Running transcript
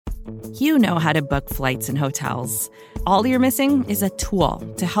You know how to book flights and hotels. All you're missing is a tool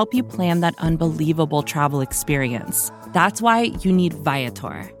to help you plan that unbelievable travel experience. That's why you need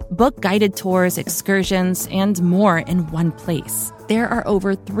Viator. Book guided tours, excursions, and more in one place. There are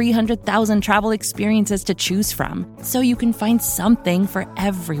over 300,000 travel experiences to choose from, so you can find something for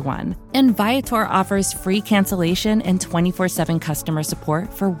everyone. And Viator offers free cancellation and 24/7 customer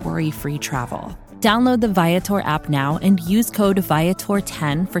support for worry-free travel. Download the Viator app now and use code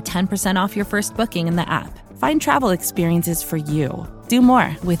Viator10 for 10% off your first booking in the app. Find travel experiences for you. Do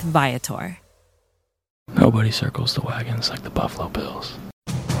more with Viator. Nobody circles the wagons like the Buffalo Bills.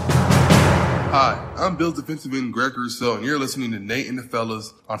 Hi, I'm Bills defensive end Greg Rousseau, and you're listening to Nate and the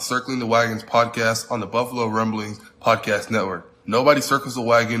Fellas on Circling the Wagons podcast on the Buffalo Rumblings podcast network. Nobody circles the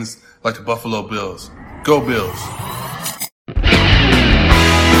wagons like the Buffalo Bills. Go Bills!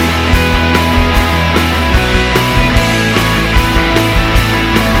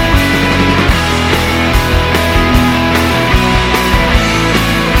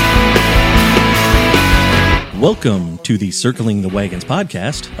 Welcome to the Circling the Wagons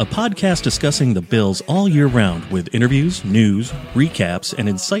podcast, a podcast discussing the Bills all year round with interviews, news, recaps, and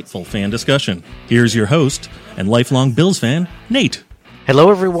insightful fan discussion. Here's your host and lifelong Bills fan, Nate.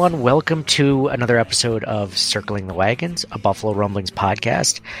 Hello, everyone. Welcome to another episode of Circling the Wagons, a Buffalo Rumblings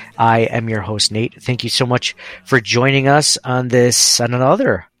podcast. I am your host, Nate. Thank you so much for joining us on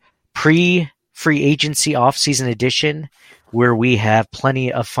another pre-free agency off-season edition where we have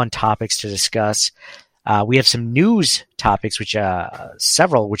plenty of fun topics to discuss. We have some news topics,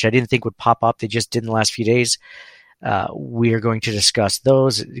 several, which I didn't think would pop up. They just did in the last few days. We are going to discuss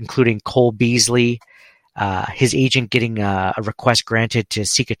those, including Cole Beasley, his agent getting a request granted to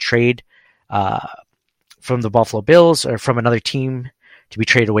seek a trade from the Buffalo Bills or from another team to be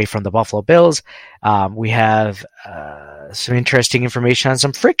traded away from the Buffalo Bills. We have some interesting information on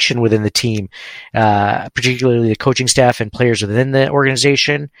some friction within the team, particularly the coaching staff and players within the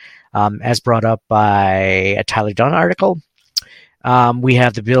organization. As brought up by a Tyler Dunn article. We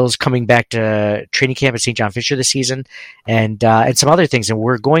have the Bills coming back to training camp at St. John Fisher this season and some other things. And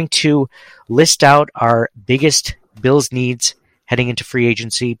we're going to list out our biggest Bills needs heading into free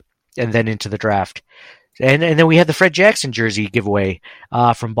agency and then into the draft. And then we have the Fred Jackson jersey giveaway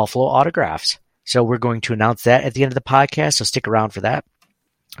from Buffalo Autographs. So we're going to announce that at the end of the podcast, so stick around for that.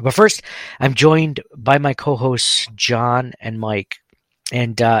 But first, I'm joined by my co-hosts, John and Mike.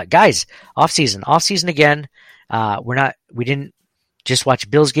 And guys, off season again. We didn't just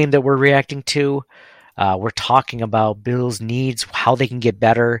watch Bills game that we're reacting to. We're talking about Bills needs, how they can get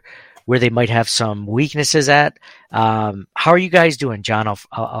better, where they might have some weaknesses at. How are you guys doing, John?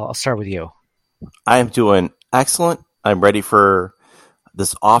 I'll start with you. I am doing excellent. I'm ready for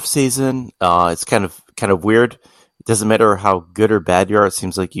this off season. It's kind of weird. It doesn't matter how good or bad you are. It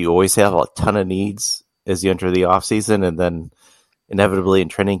seems like you always have a ton of needs as you enter the off season, and then inevitably in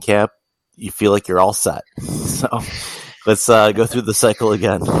training camp, you feel like you're all set. So let's go through the cycle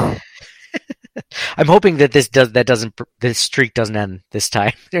again. I'm hoping that this streak doesn't end this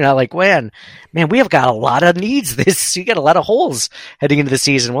time. They're not like, man, we have got a lot of needs. You got a lot of holes heading into the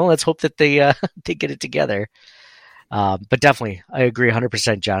season. Well, let's hope that they get it together. But definitely, I agree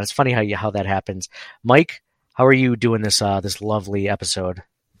 100%, John. It's funny how that happens. Mike, how are you doing this lovely episode?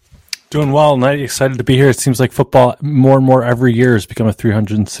 Doing well, and I'm excited to be here. It seems like football more and more every year has become a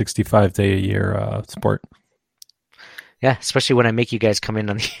 365-day-a-year sport. Yeah, especially when I make you guys come in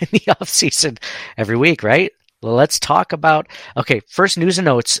the off season every week, right? Well, let's talk about, first news and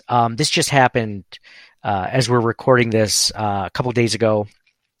notes. This just happened as we're recording this a couple of days ago.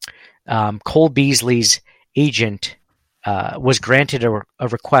 Cole Beasley's agent was granted a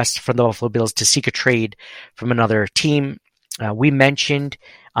request from the Buffalo Bills to seek a trade from another team. We mentioned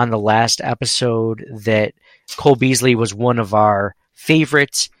on the last episode that Cole Beasley was one of our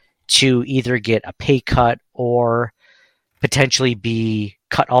favorites to either get a pay cut or potentially be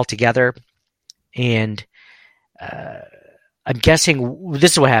cut altogether. And I'm guessing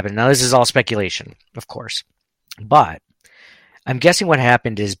this is what happened. Now, this is all speculation, of course. But I'm guessing what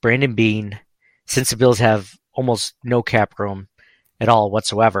happened is Brandon Beane, since the Bills have almost no cap room at all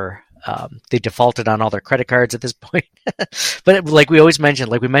whatsoever, they defaulted on all their credit cards at this point. But like we mentioned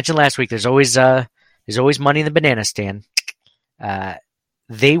last week, there's always money in the banana stand.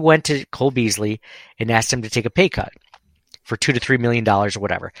 They went to Cole Beasley and asked him to take a pay cut for $2 to $3 million or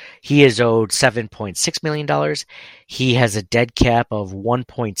whatever. He is owed $7.6 million. He has a dead cap of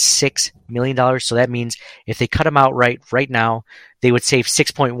 $1.6 million. So that means if they cut him out right now, they would save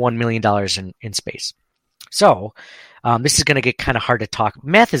 $6.1 million in space. So this is going to get kind of hard to talk.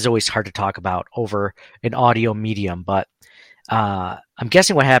 Math is always hard to talk about over an audio medium, but I'm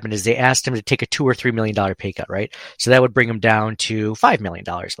guessing what happened is they asked him to take a $2 or $3 million pay cut, right? So that would bring him down to $5 million,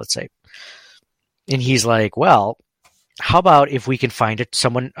 let's say. And he's like, well, how about if we can find a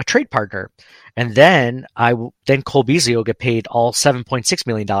trade partner? And then Cole Beasley will get paid all $7.6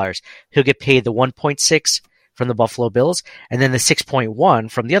 million. He'll get paid the 1.6 from the Buffalo Bills and then the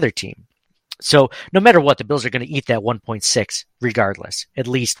 6.1 from the other team. So no matter what, the Bills are going to eat that 1.6 regardless, at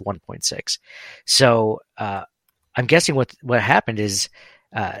least 1.6. So I'm guessing what happened is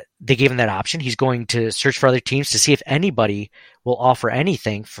they gave him that option. He's going to search for other teams to see if anybody will offer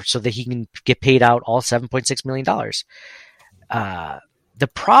anything so that he can get paid out all $7.6 million. The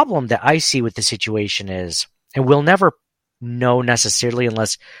problem that I see with the situation is, and we'll never know necessarily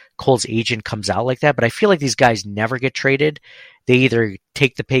unless Cole's agent comes out like that, but I feel like these guys never get traded. They either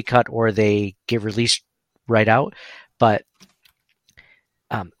take the pay cut or they get released right out. But,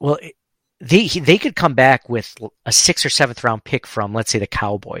 they could come back with a 6th or 7th round pick from, let's say, the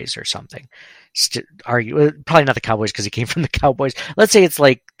Cowboys or something. Probably not the Cowboys because he came from the Cowboys. Let's say it's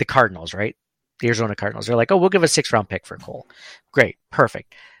like the Cardinals, right? The Arizona Cardinals. They're like, oh, we'll give a 6th round pick for Cole. Great.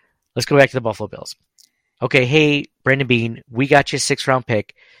 Perfect. Let's go back to the Buffalo Bills. Okay, hey, Brandon Beane, we got you a 6th round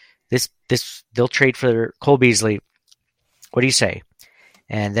pick. They'll trade for Cole Beasley. What do you say?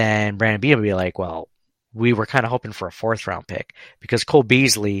 And then Brandon Beane will be like, well, we were kind of hoping for a 4th round pick because Cole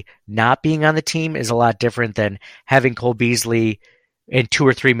Beasley not being on the team is a lot different than having Cole Beasley and $2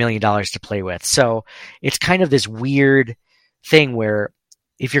 or $3 million to play with. So it's kind of this weird thing where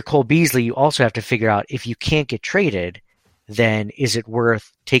if you're Cole Beasley, you also have to figure out if you can't get traded, then is it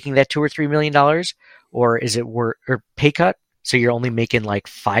worth taking that $2 or $3 million, or is it worth or pay cut? So you're only making like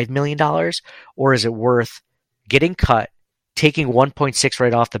 $5 million, or is it worth getting cut, taking 1.6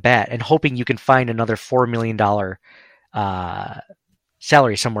 right off the bat, and hoping you can find another $4 million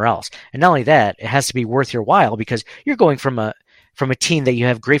salary somewhere else? And not only that, it has to be worth your while because you're going from a team that you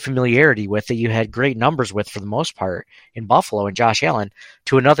have great familiarity with, that you had great numbers with for the most part in Buffalo and Josh Allen,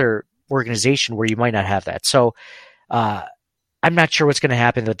 to another organization where you might not have that. So I'm not sure what's going to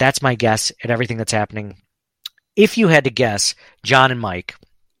happen, but that's my guess at everything that's happening. If you had to guess, John and Mike,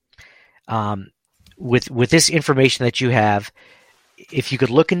 with this information that you have, if you could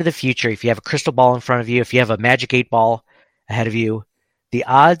look into the future, if you have a crystal ball in front of you, if you have a magic 8 ball ahead of you, the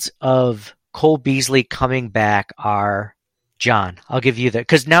odds of Cole Beasley coming back are, John, I'll give you that,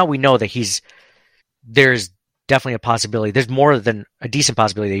 because now we know that there's definitely a possibility. There's more than a decent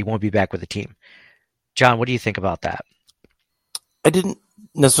possibility that he won't be back with the team. John, what do you think about that? I didn't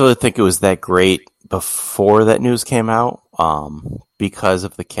necessarily think it was that great before that news came out, because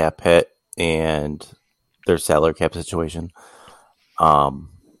of the cap hit and their salary cap situation.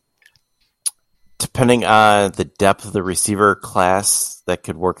 Depending on the depth of the receiver class, that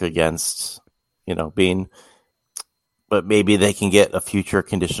could work against, Bean. But maybe they can get a future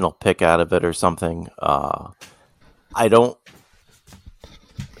conditional pick out of it or something.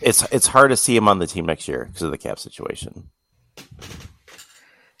 It's hard to see him on the team next year because of the cap situation.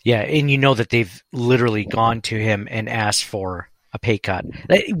 Yeah, and you know that they've literally gone to him and asked for a pay cut.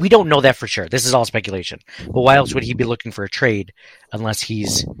 We don't know that for sure. This is all speculation. But why else would he be looking for a trade unless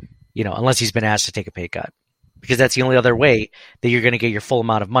he's been asked to take a pay cut? Because that's the only other way that you're going to get your full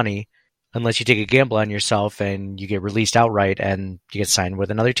amount of money, unless you take a gamble on yourself and you get released outright and you get signed with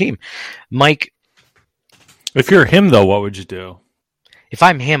another team. Mike? If you're him, though, what would you do? If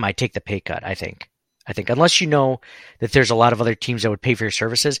I'm him, I'd take the pay cut, I think unless you know that there's a lot of other teams that would pay for your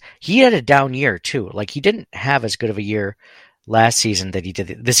services. He had a down year, too. Like, he didn't have as good of a year last season that he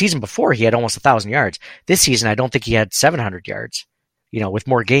did. The season before, he had almost 1,000 yards. This season, I don't think he had 700 yards, with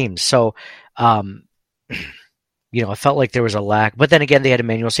more games. So, it felt like there was a lack. But then again, they had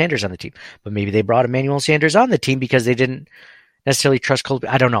Emmanuel Sanders on the team. But maybe they brought Emmanuel Sanders on the team because they didn't necessarily trust Cole.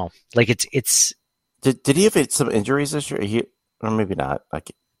 I don't know. Like, it's. Did he have some injuries this year? Or maybe not.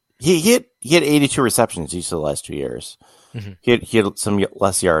 Like, he had 82 receptions each of the last 2 years. Mm-hmm. He had some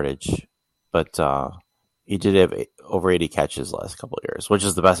less yardage, but he did have over 80 catches the last couple of years, which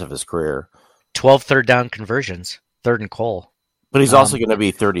is the best of his career. 12 third down conversions, 3rd and Cole. But he's also going to be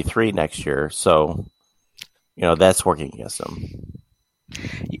 33 next year, so that's working against him.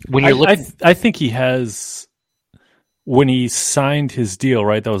 When you're looking, I think he has. When he signed his deal,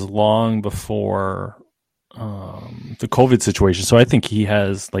 right? That was long before the COVID situation. So I think he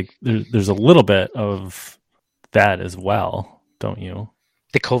has there's a little bit of that as well, don't you?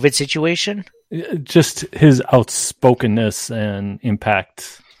 The COVID situation? Just his outspokenness and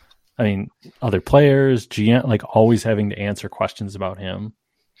impact. I mean, other players, GM, always having to answer questions about him.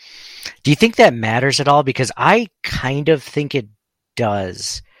 Do you think that matters at all? Because I kind of think it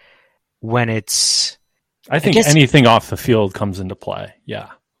does when it's... I think anything off the field comes into play. Yeah.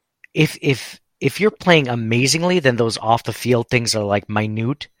 If you're playing amazingly, then those off the field things are like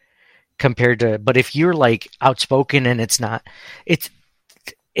minute compared to. But if you're like outspoken and and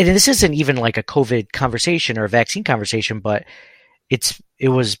this isn't even like a COVID conversation or a vaccine conversation, but it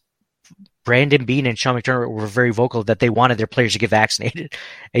was Brandon Beane and Sean McDermott were very vocal that they wanted their players to get vaccinated,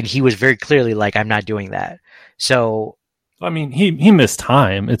 and he was very clearly like, "I'm not doing that." So, I mean, he missed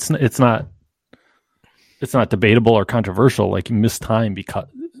time. It's not debatable or controversial. Like, he missed time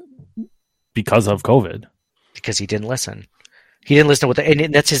because of COVID. Because he didn't listen. He didn't listen to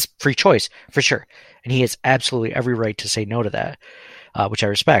and that's his free choice for sure. And he has absolutely every right to say no to that, which I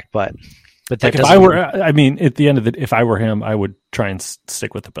respect. But that like, if I were, I mean, at the end of if I were him, I would try and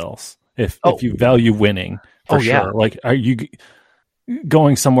stick with the Bills. If you value winning, for sure. Yeah. Like, are you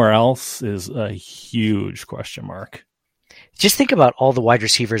going somewhere else is a huge question mark. Just think about all the wide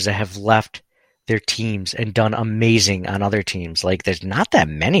receivers that have left their teams and done amazing on other teams. Like, there's not that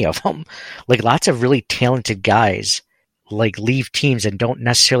many of them. Like, lots of really talented guys like leave teams and don't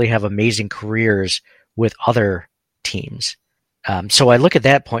necessarily have amazing careers with other teams. So I look at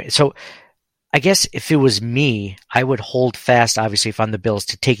that point. So I guess if it was me, I would hold fast, obviously, if I'm the Bills,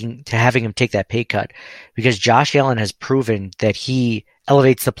 to having him take that pay cut, because Josh Allen has proven that he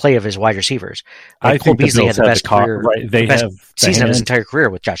elevates the play of his wide receivers. Like, I think Cole Beasley had the best career, right? They the best have season of his entire career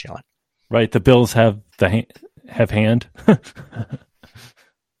with Josh Allen. Right, the Bills have hand.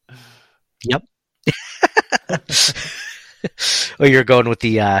 Yep. Oh, you're going with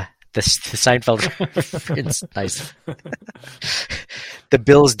the Seinfeld reference. Nice. The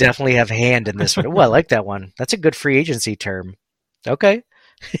Bills definitely have hand in this one. Oh, I like that one. That's a good free agency term. Okay.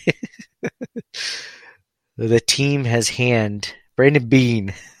 The team has hand. Brandon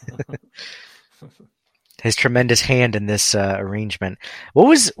Beane has tremendous hand in this arrangement. What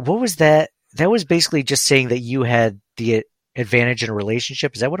was that? That was basically just saying that you had the advantage in a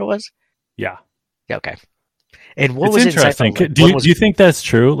relationship. Is that what it was? Yeah. Yeah. Okay. And what it's was interesting? Do you think that's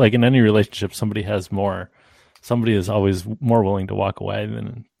true? Like, in any relationship, somebody is always more willing to walk away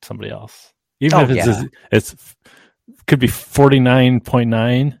than somebody else, even if it's could be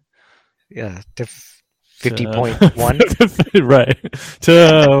 49.9. Yeah. 50.1. Right.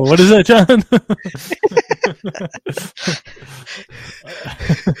 To what is that, John?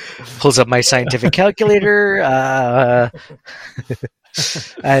 Pulls up my scientific calculator.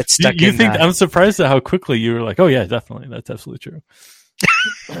 It's stuck you think I'm surprised at how quickly you were like, oh yeah, definitely, that's absolutely true.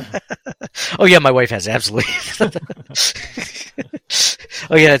 Oh yeah, my wife has absolutely.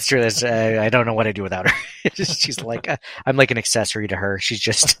 Oh yeah, that's true. That's I don't know what I do without her. She's like, I'm like an accessory to her. She's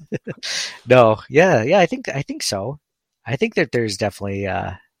just no. Yeah. I think so. I think that there's definitely.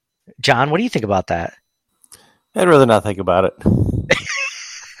 John, what do you think about that? I'd rather not think about it.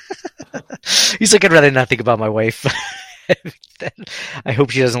 He's like, I'd rather not think about my wife. I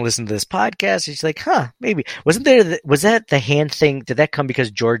hope she doesn't listen to this podcast. She's like, maybe. Was that the hand thing? Did that come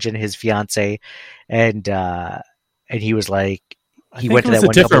because George and his fiance, and he was like, he went to that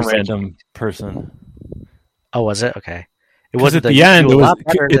one different random person. Oh, was it? Okay. It wasn't at the end.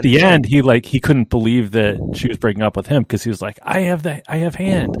 At the end, he couldn't believe that she was breaking up with him, because he was like, I have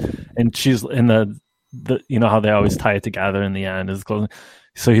hand, and she's in the you know how they always tie it together in the end is closing.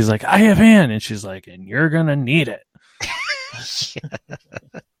 So he's like, I have hand, and she's like, and you're gonna need it.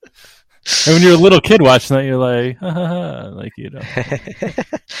 And when you're a little kid watching that, you're like, ha, ha, ha, like, you know.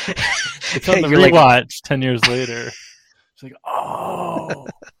 It's on the rewatch like, 10 years later. It's like, oh.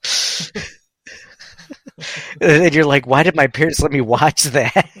 And you're like, why did my parents let me watch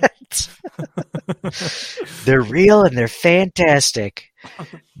that? They're real and they're fantastic.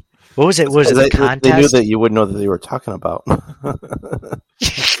 What was it? Was it the contest? They knew that you wouldn't know that they were talking about. The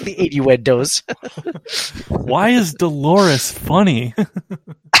innuendos. Why is Dolores funny?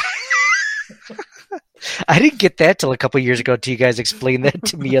 I didn't get that till a couple of years ago till you guys explained that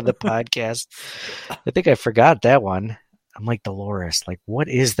to me on the podcast. I think I forgot that one. I'm like, Dolores, like, what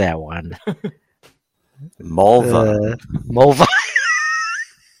is that one? Mulva. Mulva.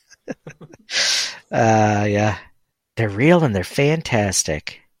 Yeah. They're real and they're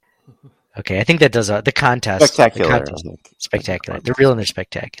fantastic. Okay, I think that does the contest. Spectacular. Spectacular. They're real and they're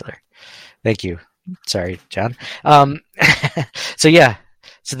spectacular. Thank you. Sorry, John. So yeah,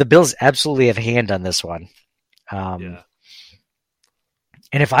 so the Bills absolutely have a hand on this one. Yeah.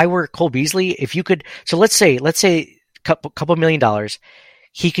 And if I were Cole Beasley, if you could, so let's say couple $1 million,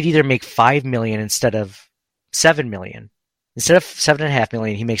 he could either make $5 million instead of $7 million. Instead of $7.5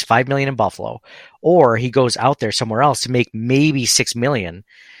 million, he makes $5 million in Buffalo, or he goes out there somewhere else to make maybe $6 million.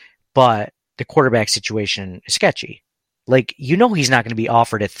 But the quarterback situation is sketchy. Like, you know, he's not going to be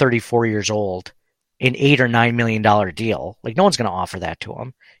offered at 34 years old an $8 or $9 million deal. Like, no one's going to offer that to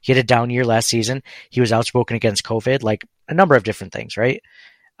him. He had a down year last season. He was outspoken against COVID, like a number of different things, right?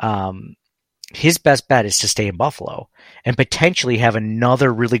 His best bet is to stay in Buffalo and potentially have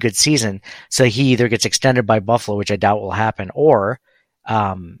another really good season. So he either gets extended by Buffalo, which I doubt will happen, or,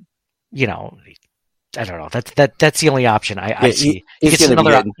 you know, I don't know. That's the only option I see. He's going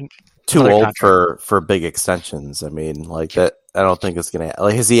to be too old contract. for big extensions. I mean, like that. I don't think it's going to.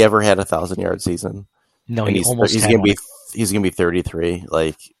 Like, has he ever had a 1,000-yard season? No, and he's going to be 33.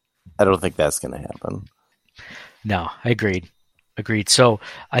 Like, I don't think that's going to happen. No, I agreed. So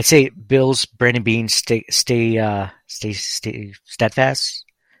I say Bills, Brandon Beane, stay steadfast.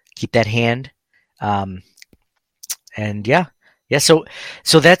 Keep that hand. And yeah. So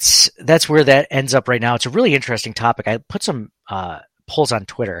that's where that ends up right now. It's a really interesting topic. I put some polls on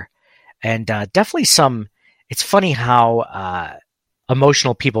Twitter, and definitely some. It's funny how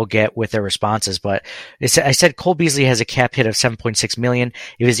emotional people get with their responses, but I said Cole Beasley has a cap hit of $7.6 million.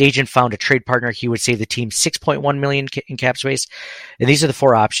 If his agent found a trade partner, he would save the team $6.1 million in cap space. And these are the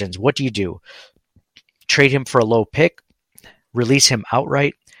four options. What do you do? Trade him for a low pick, release him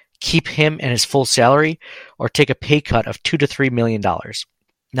outright, keep him and his full salary, or take a pay cut of $2 to $3 million.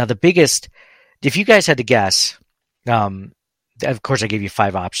 Now, the biggest, if you guys had to guess, of course I gave you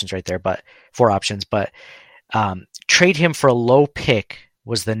four options, but trade him for a low pick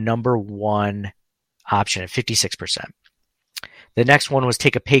was the number one option at 56%. The next one was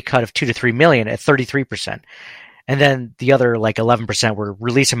take a pay cut of $2 to $3 million at 33%. And then the other 11% were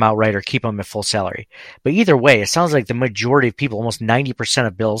release him outright or keep him at full salary. But either way, it sounds like the majority of people, almost 90%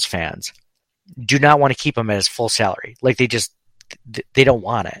 of Bills fans, do not want to keep him at his full salary. Like they don't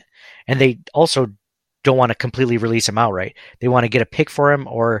want it. And they also don't want to completely release him outright. They want to get a pick for him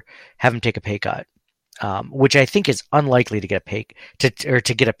or have him take a pay cut. Which I think is unlikely to get to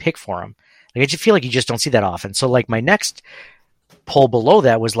get a pick for him. Like, I just feel like you just don't see that often. So my next poll below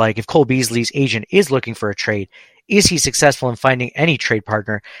that was if Cole Beasley's agent is looking for a trade, is he successful in finding any trade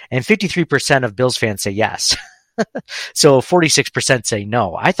partner? And 53% of Bills fans say yes. So 46% say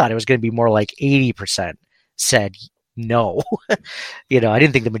no. I thought it was going to be more like 80% said no. I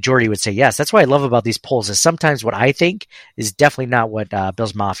didn't think the majority would say yes. That's what I love about these polls is sometimes what I think is definitely not what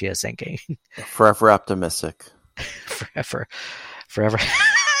Bills Mafia is thinking. Forever optimistic. Forever.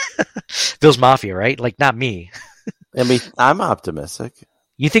 Bills Mafia, right? Not me. I mean, I'm optimistic.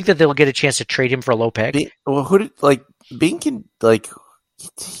 You think that they'll get a chance to trade him for a low pick? Bean can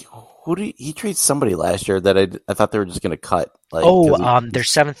he traded somebody last year that I thought they were just going to cut.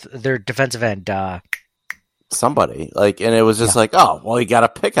 Their defensive end. Somebody and it was just he got a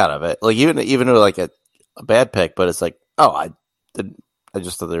pick out of it. Even a bad pick, but it's I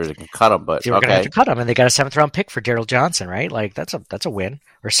just thought they were going to cut him, but they were going to have to cut him, and they got a 7th round pick for Darryl Johnson, right? That's a win,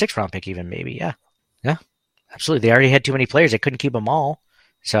 or 6th round pick even maybe. Yeah, absolutely. They already had too many players; they couldn't keep them all.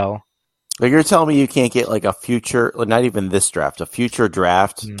 So, you're telling me you can't get a future, not even this draft, a future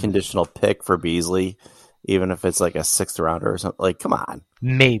draft conditional pick for Beasley, even if it's a 6th rounder or something? Come on.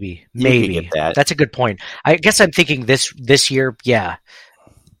 Maybe. Get that. That's a good point. I guess I'm thinking this year, yeah.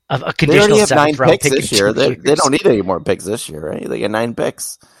 A they conditional already have 9 round picks pick this year. They don't need any more picks this year, right? They get 9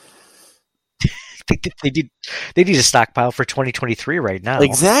 picks. they need a stockpile for 2023 right now.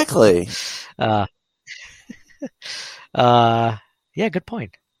 Exactly. Yeah, good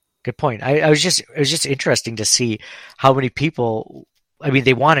point. It was just interesting to see how many people. I mean,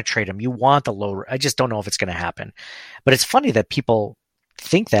 they want to trade him. You want the low. I just don't know if it's going to happen. But it's funny that people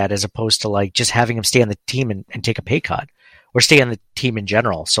think that as opposed to just having him stay on the team and take a pay cut or stay on the team in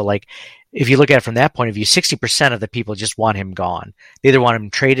general. So if you look at it from that point of view, 60% of the people just want him gone. They either want him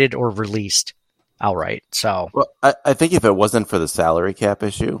traded or released outright. So, well, I think if it wasn't for the salary cap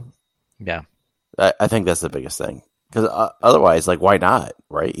issue, yeah, I think that's the biggest thing. Because otherwise, why not?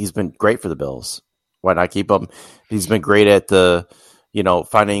 Right? He's been great for the Bills. Why not keep him? He's been great at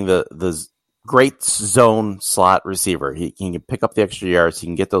finding the great zone slot receiver. He can pick up the extra yards. He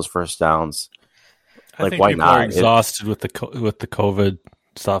can get those first downs. I think why people not? are exhausted with the COVID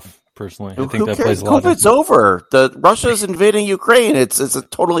stuff. Personally, I think that cares? plays a lot. COVID's over. Russia's invading Ukraine. It's a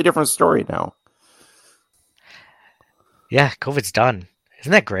totally different story now. Yeah, COVID's done.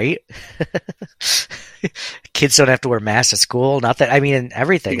 Isn't that great? Kids don't have to wear masks at school. Not that, I mean,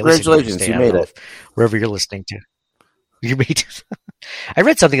 everything. Congratulations, you made it. Wherever you're listening to. You made it. I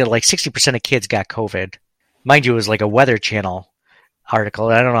read something that 60% of kids got COVID. Mind you, it was a Weather Channel article.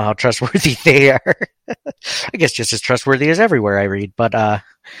 I don't know how trustworthy they are. I guess just as trustworthy as everywhere I read. But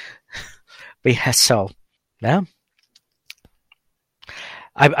yeah, so, yeah.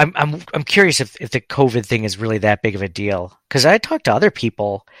 I'm curious if the COVID thing is really that big of a deal, because I talked to other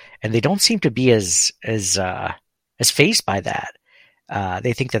people and they don't seem to be as fazed by that.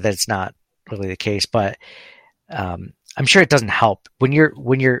 They think that that's not really the case, but I'm sure it doesn't help when you're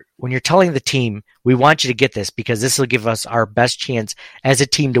telling the team, we want you to get this because this will give us our best chance as a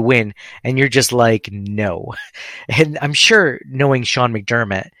team to win, and you're just like, no. And I'm sure, knowing Sean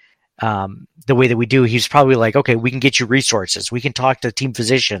McDermott, the way that we do, he's probably like, okay, we can get you resources, we can talk to team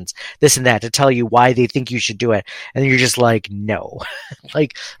physicians, this and that, to tell you why they think you should do it, and you're just like, no.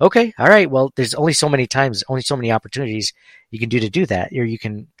 Like, okay, all right, well, there's only so many times, only so many opportunities you can do that, or you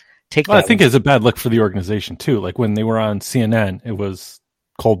can take that. Well, I think it's a bad look for the organization too. Like when they were on CNN, it was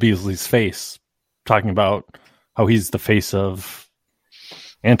Cole Beasley's face talking about how he's the face of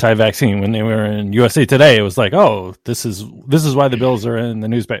anti-vaccine. When they were in USA Today, it was like, oh, this is why the Bills are in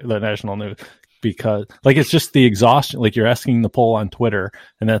the the national news, because like it's just the exhaustion. Like you're asking the poll on Twitter,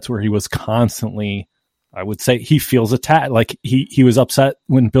 and that's where he was constantly. I would say he feels attacked. Like he was upset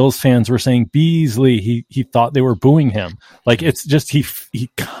when Bills fans were saying Beasley. He thought they were booing him. Like it's just he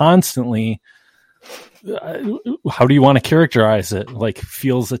constantly. How do you want to characterize it? Like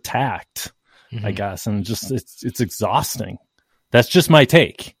feels attacked, I guess, and just it's exhausting. That's just my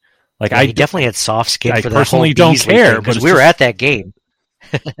take. Like he definitely had soft skin. I for personally the whole don't care, but we were at that game.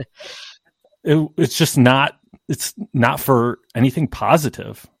 It's just not. It's not for anything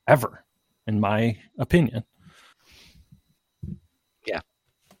positive ever, in my opinion.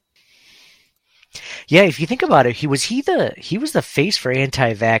 Yeah, if you think about it, he was the face for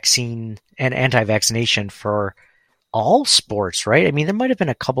anti-vaccine and anti-vaccination for all sports, right? I mean, there might have been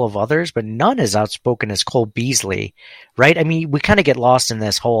a couple of others, but none as outspoken as Cole Beasley, right? I mean, we kind of get lost in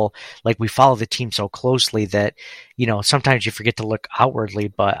this whole, like, we follow the team so closely that, sometimes you forget to look outwardly,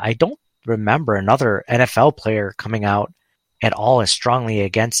 but I don't remember another NFL player coming out at all as strongly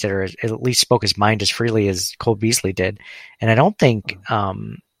against it, or at least spoke his mind as freely as Cole Beasley did. And I don't think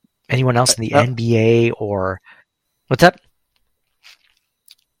anyone else in the NBA or what's that?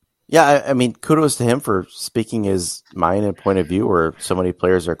 Yeah, I mean, kudos to him for speaking his mind and point of view, where so many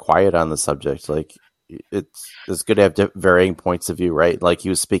players are quiet on the subject. Like, it's good to have varying points of view, right? Like, he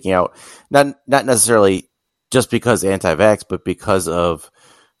was speaking out, not necessarily just because anti-vax, but because of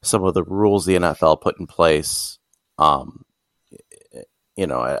some of the rules the NFL put in place. I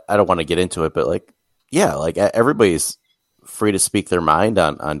don't want to get into it, but like everybody's free to speak their mind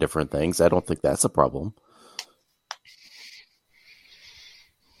on different things. I don't think that's a problem.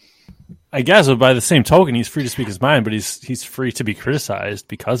 I guess, but by the same token, he's free to speak his mind, but he's free to be criticized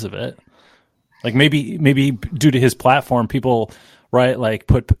because of it. Like maybe due to his platform, people, right, like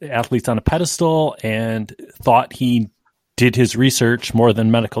put athletes on a pedestal and thought he did his research more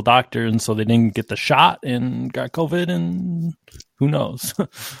than medical doctors, and so they didn't get the shot and got COVID, and who knows?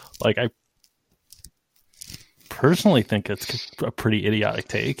 Like, I personally think it's a pretty idiotic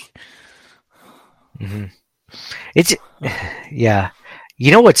take. Mm-hmm. It's, yeah.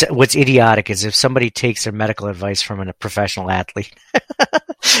 You know what's idiotic is if somebody takes their medical advice from a professional athlete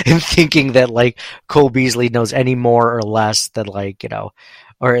and thinking that like Cole Beasley knows any more or less than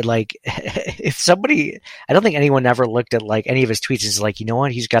or like if somebody, I don't think anyone ever looked at like any of his tweets and is like, you know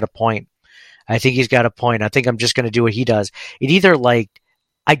what, he's got a point. I think he's got a point. I think I'm just going to do what he does. It either like,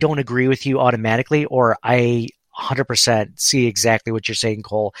 I don't agree with you automatically, or I 100% see exactly what you're saying,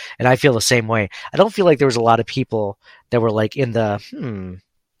 Cole, and I feel the same way. I don't feel like there was a lot of people that were like in the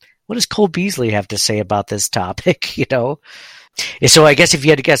what does Cole Beasley have to say about this topic? So I guess if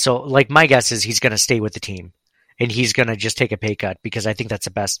you had to guess, so like my guess is he's going to stay with the team and he's going to just take a pay cut, because I think that's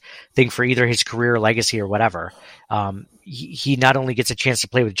the best thing for either his career, legacy, or whatever. He not only gets a chance to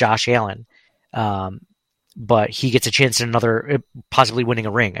play with Josh Allen, but he gets a chance in another, possibly winning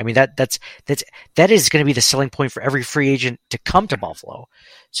a ring. I mean, that is going to be the selling point for every free agent to come to Buffalo.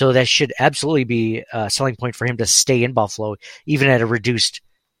 So that should absolutely be a selling point for him to stay in Buffalo, even at a reduced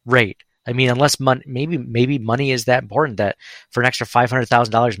rate. I mean, unless maybe money is that important that for an extra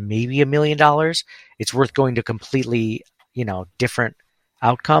 $500,000, maybe $1 million, it's worth going to completely, different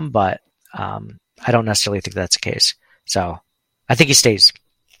outcome. But I don't necessarily think that's the case. So I think he stays.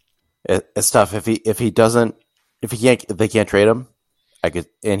 It's tough if they can't trade him,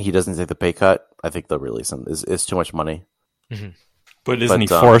 and he doesn't take the pay cut. I think they'll release him. It's too much money. Mm-hmm. But isn't he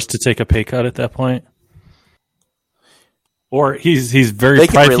forced to take a pay cut at that point? Or he's a very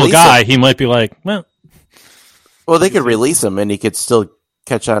prideful guy. He might be like, well, they could release him, and he could still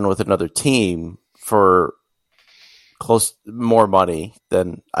catch on with another team for more money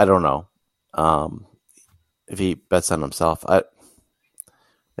than, I don't know, if he bets on himself.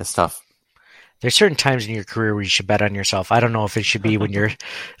 It's tough. There's certain times in your career where you should bet on yourself. I don't know if it should be when you're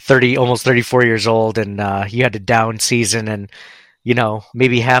 30, almost 34 years old, and you had a down season, and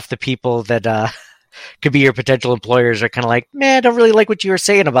maybe half the people that could be your potential employers are kind of like, man, I don't really like what you were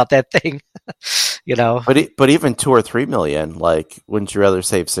saying about that thing. But even 2 or 3 million, like, wouldn't you rather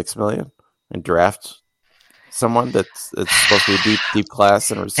save 6 million and draft someone that's supposed to be deep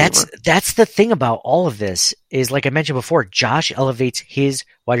class and a receiver? That's the thing about all of this is, like I mentioned before, Josh elevates his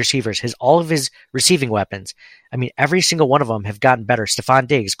wide receivers, all of his receiving weapons. I mean, every single one of them have gotten better. Stephon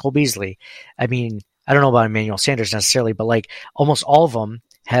Diggs, Cole Beasley. I mean, I don't know about Emmanuel Sanders necessarily, but like almost all of them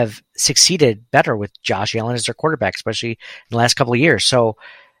have succeeded better with Josh Allen as their quarterback, especially in the last couple of years. So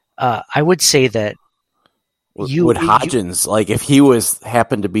I would say that would Hodgins, like, if he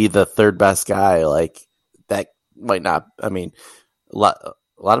happened to be the third best guy, like, that might not. I mean, a lot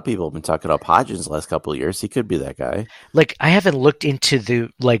of people have been talking up Hodgins the last couple of years. He could be that guy. Like, I haven't looked into the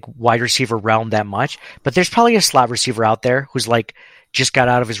wide receiver realm that much, but there's probably a slot receiver out there who's like just got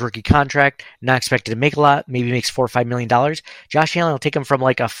out of his rookie contract, not expected to make a lot, maybe makes $4 or $5 million. Josh Allen will take him from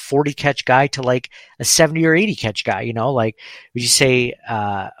like a 40 catch guy to like a 70 or 80 catch guy. Like, would you say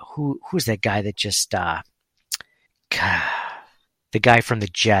who's that guy that just the guy from the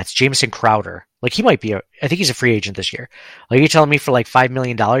Jets, Jamison Crowder? Like, he might be I think he's a free agent this year. Like, you're telling me for like $5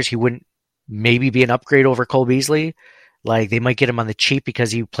 million, he wouldn't maybe be an upgrade over Cole Beasley? Like, they might get him on the cheap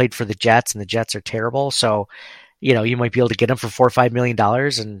because he played for the Jets and the Jets are terrible. So, you might be able to get him for $4 or $5 million,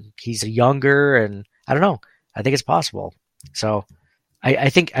 and he's younger, and I don't know. I think it's possible. So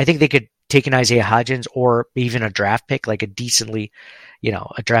I think they could take an Isaiah Hodgins or even a draft pick, like a decently,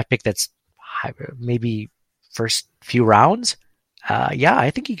 a draft pick that's maybe first few rounds. Yeah,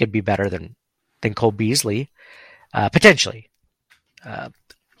 I think he could be better than Cole Beasley, potentially.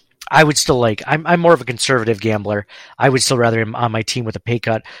 I would still I'm more of a conservative gambler. I would still rather him on my team with a pay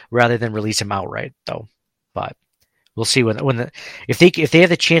cut rather than release him outright, though. But we'll see if they have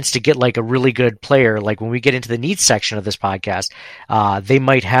the chance to get like a really good player, like when we get into the needs section of this podcast, they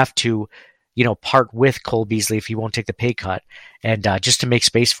might have to, part with Cole Beasley if he won't take the pay cut, and just to make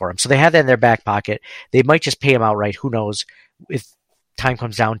space for him. So they have that in their back pocket. They might just pay him outright. Who knows if time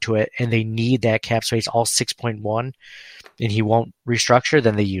comes down to it and they need that cap space, all 6.1, and he won't restructure,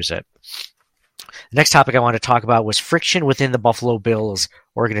 then they use it. The next topic I want to talk about was friction within the Buffalo Bills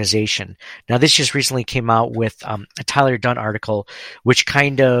organization. Now, this just recently came out with a Tyler Dunn article, which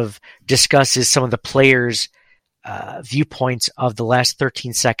kind of discusses some of the players' viewpoints of the last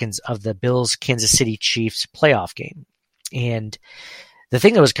 13 seconds of the Bills-Kansas City Chiefs playoff game. And the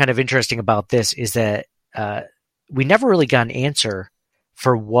thing that was kind of interesting about this is that we never really got an answer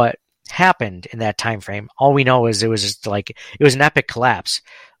for what happened in that time frame. All we know is it was an epic collapse,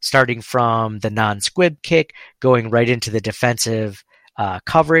 starting from the non-squib kick, going right into the defensive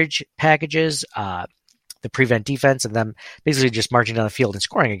coverage packages, the prevent defense, and then basically just marching down the field and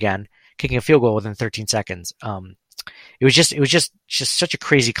scoring again, kicking a field goal within 13 seconds. It was just such a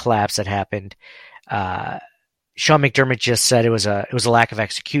crazy collapse that happened. Sean McDermott just said it was a lack of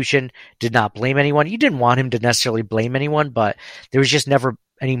execution, did not blame anyone. You didn't want him to necessarily blame anyone, but there was just never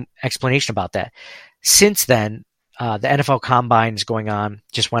any explanation about that. Since then, the NFL Combine just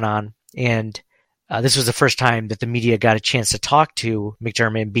went on, and this was the first time that the media got a chance to talk to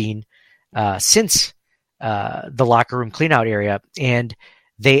McDermott and Bean since the locker room cleanout area, and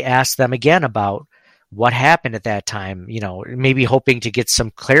they asked them again about what happened at that time, maybe hoping to get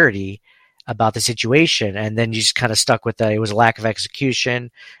some clarity about the situation, and then you just kind of stuck with it was a lack of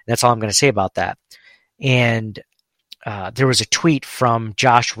execution. That's all I'm going to say about that. And there was a tweet from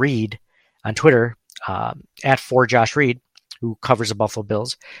Josh Reed on Twitter, @4JoshReed, who covers the Buffalo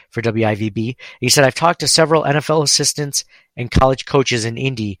Bills for WIVB. He said, "I've talked to several NFL assistants and college coaches in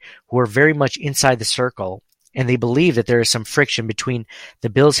Indy who are very much inside the circle, and they believe that there is some friction between the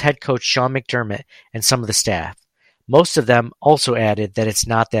Bills head coach Sean McDermott and some of the staff. Most of them also added that it's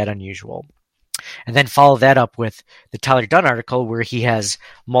not that unusual." And then follow that up with the Tyler Dunn article where he has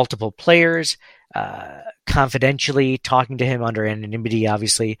multiple players confidentially talking to him under anonymity,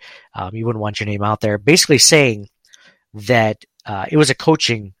 obviously. You wouldn't want your name out there. Basically saying that it was a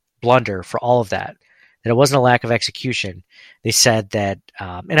coaching blunder for all of that it wasn't a lack of execution. They said that,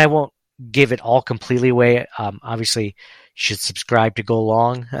 and I won't give it all completely away. Obviously, you should subscribe to go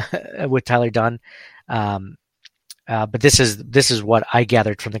along with Tyler Dunn. But this is what I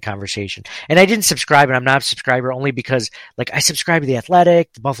gathered from the conversation. And I didn't subscribe, and I'm not a subscriber only because I subscribe to The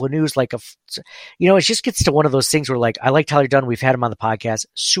Athletic, the Buffalo News, it just gets to one of those things where I like Tyler Dunn. We've had him on the podcast.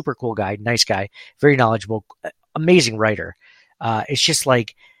 Super cool guy, nice guy, very knowledgeable, amazing writer. It's just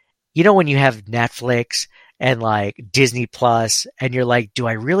when you have Netflix and like Disney Plus, and you're like,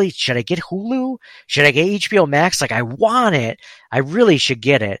 should I get Hulu? Should I get HBO Max? Like, I want it. I really should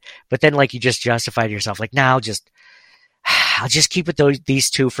get it. But then like you just justify to yourself, like, nah, I'll just keep it these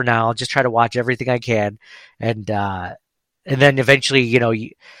two for now. I'll just try to watch everything I can. And then eventually,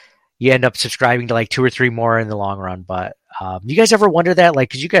 you end up subscribing to like 2 or 3 more in the long run. But you guys ever wonder that? Like,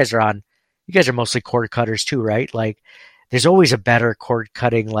 because you guys are mostly cord cutters too, right? Like, there's always a better cord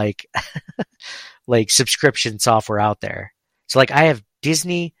cutting like like subscription software out there. So like, I have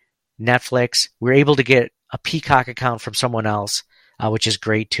Disney, Netflix. We're able to get a Peacock account from someone else, which is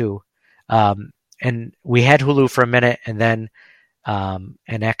great too. And we had Hulu for a minute, and then an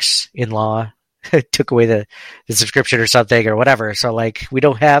ex-in-law took away the subscription or something or whatever. So like, we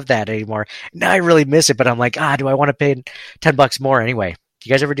don't have that anymore. Now I really miss it, but I'm like, do I want to pay $10 more anyway? Do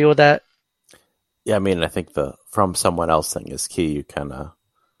you guys ever deal with that? Yeah, I mean, I think the from someone else thing is key. You kind of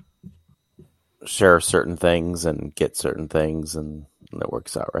share certain things and get certain things, and it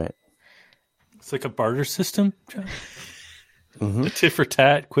works out, right? It's like a barter system. Mm-hmm. Tit for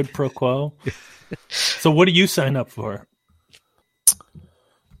tat, quid pro quo. So what do you sign up for?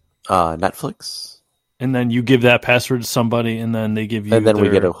 Netflix. And then you give that password to somebody, and then they give you. And then we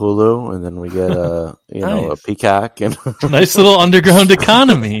get a Hulu, and then we get a a Peacock, and nice little underground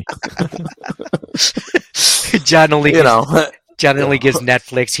economy. John only gives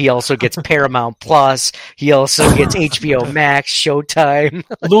Netflix. He also gets Paramount Plus. He also gets HBO Max, Showtime.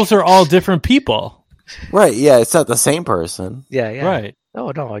 Those are all different people, right? Yeah, it's not the same person. Yeah. Right.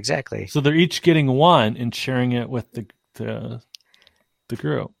 Oh no, exactly. So they're each getting one and sharing it with the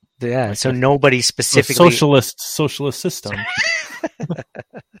group. Yeah, like so nobody specifically socialist system.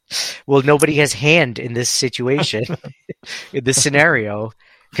 Well, nobody has hand in this situation, in this scenario,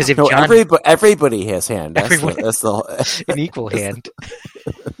 because if everybody has hand, that's the an equal hand.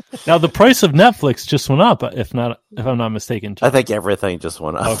 Now the price of Netflix just went up. If I'm not mistaken, I think everything just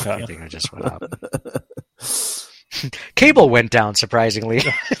went up. Okay, I think it just went up. Cable went down surprisingly.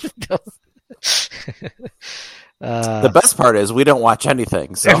 The best part is we don't watch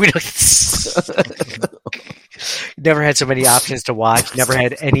anything. So. Never had so many options to watch. Never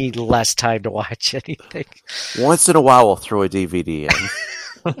had any less time to watch anything. Once in a while, we'll throw a DVD in.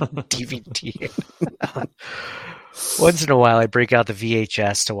 DVD. Once in a while, I break out the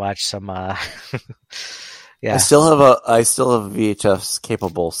VHS to watch some. Yeah, I still have a VHS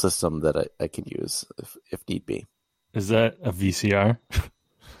capable system that I can use if need be. Is that a VCR?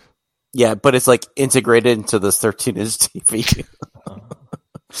 Yeah, but it's like integrated into this 13-inch TV.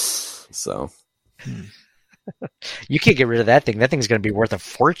 So you can't get rid of that thing. That thing's going to be worth a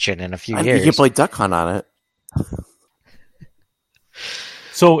fortune in a few years. You can play Duck Hunt on it.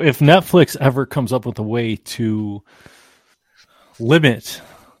 So if Netflix ever comes up with a way to limit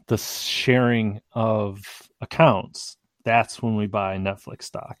the sharing of accounts, that's when we buy Netflix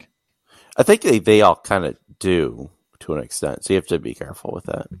stock. I think they all kind of do to an extent, so you have to be careful with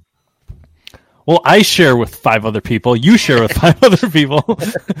that. Well, I share with 5 other people. You share with 5 other people.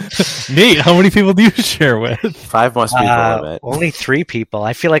 Nate, how many people do you share with? 5 must be the limit. Only 3 people.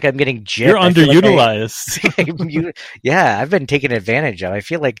 I feel like I'm getting gypped. You're underutilized. Yeah, I've been taken advantage of. I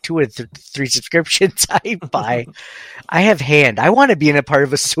feel like 2 or 3 subscriptions I buy. I have hand. I want to be in a part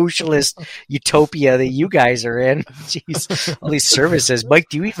of a socialist utopia that you guys are in. Jeez, all these services. Mike,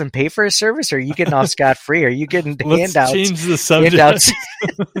 do you even pay for a service, or are you getting off scot-free? Are you getting handouts? Let's change the subject. Handouts.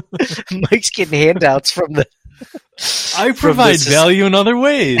 Mike's getting handouts from the. I provide value in other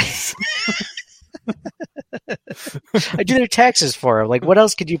ways. I do their taxes for them. Like, what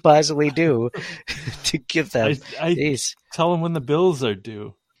else could you possibly do to give them? I tell them when the bills are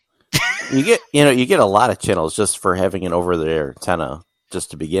due. You get a lot of channels just for having an over-the-air antenna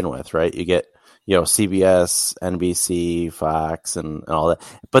just to begin with, right? You get CBS, NBC, Fox, and all that.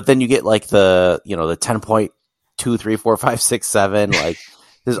 But then you get like the 10.2, 3, 4, 5, 6, 7. Like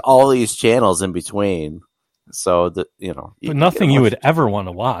there's all these channels in between. So but nothing you would ever want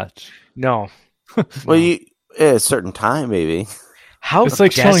to watch. No. Well, at a certain time, maybe. It's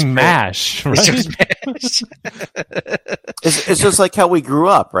like showing MASH, right? It's just like how we grew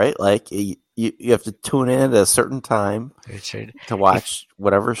up, right? Like you have to tune in at a certain time to watch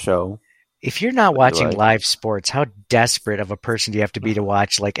whatever show. If you're not watching live sports, how desperate of a person do you have to be to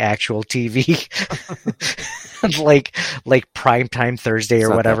watch like actual TV, like primetime Thursday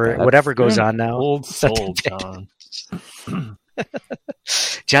or whatever goes on now? Old soul, John.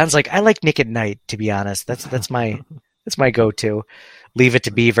 John's like, I like Nick at Night. To be honest, that's my go-to. Leave It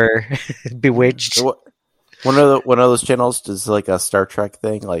to Beaver, Bewitched. One of those channels does like a Star Trek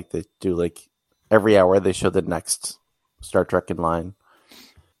thing. Like they do like every hour they show the next Star Trek in line.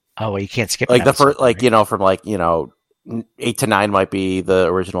 Oh, well, you can't skip Like an the episode, first, like, right? you know, from like, you know, 8 to 9 might be the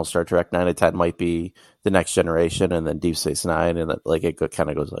original Star Trek, 9 to 10 might be the Next Generation, and then Deep Space Nine, and like it kind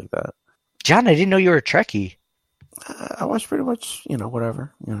of goes like that. John, I didn't know you were a Trekkie. I watch pretty much, you know,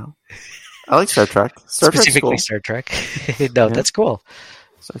 whatever, you know. I like Star Trek. Star Trek's Specifically cool. Star Trek. No, Yeah. that's cool.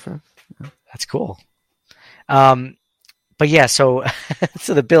 Star Trek. That's cool. But yeah, so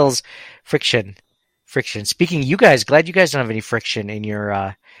so the Bills friction. Speaking, you guys, glad you guys don't have any friction in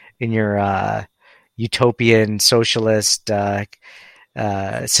your utopian socialist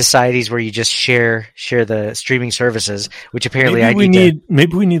societies where you just share the streaming services, which apparently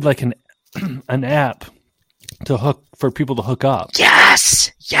maybe we need like an app to hook for people to hook up.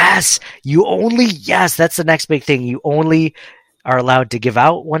 Yes. That's the next big thing. You only are allowed to give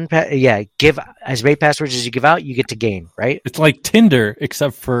out one give as many passwords as you give out, you get to gain, right? It's like Tinder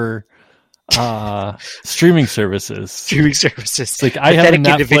except for streaming services. It's like I have a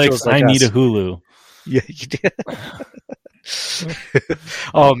Netflix, like I need a Hulu. Yeah, you do.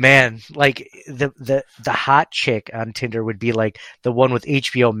 Oh man, like the hot chick on Tinder would be like the one with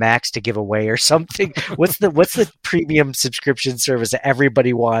HBO Max to give away or something. What's the premium subscription service that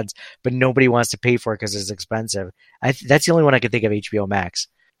everybody wants but nobody wants to pay for because it's expensive? That's the only one I can think of. HBO Max.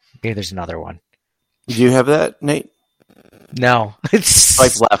 Maybe there's another one. Do you have that, Nate? No, it's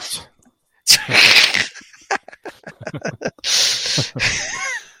Swipe left.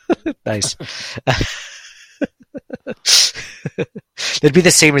 Nice. That'd be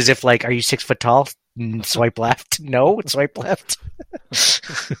the same as if, like, are you 6 foot tall? Swipe left. No, swipe left.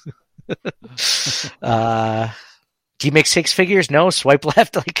 Do you make 6 figures? No, swipe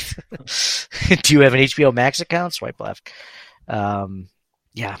left. Like, do you have an HBO Max account? Swipe left.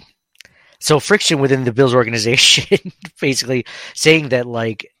 Yeah. So friction within the Bills organization, basically saying that,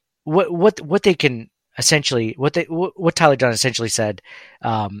 like, what they can essentially what Tyler Dunne essentially said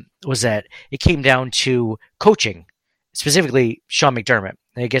was that it came down to coaching, specifically Sean McDermott.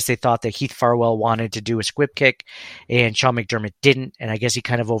 I guess they thought that Heath Farwell wanted to do a squib kick and Sean McDermott didn't, and I guess he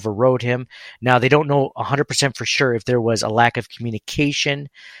kind of overrode him. Now, they don't know 100% for sure if there was a lack of communication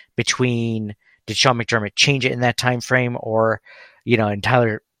between, did Sean McDermott change it in that time frame, or, you know, and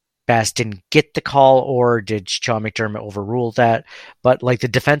Tyler Bass didn't get the call, or did Sean McDermott overrule that? But like the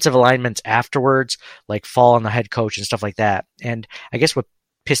defensive alignments afterwards, like fall on the head coach and stuff like that. And I guess what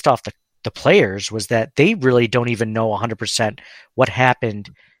pissed off the players was that they really don't even know 100% what happened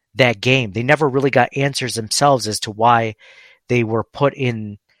that game. They never really got answers themselves as to why they were put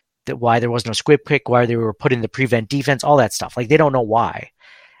in, why there was no squib kick, why they were put in the prevent defense, all that stuff. Like, they don't know why.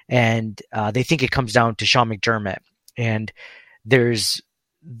 And they think it comes down to Sean McDermott. And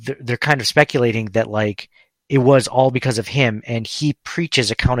they're kind of speculating that, like, it was all because of him, and he preaches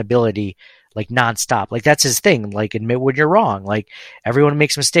accountability like nonstop. Like, that's his thing. Like, admit when you're wrong. Like, everyone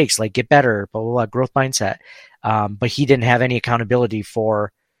makes mistakes. Like, get better. Blah blah blah. Growth mindset. But he didn't have any accountability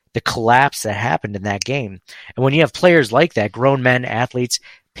for the collapse that happened in that game. And when you have players like that, grown men, athletes,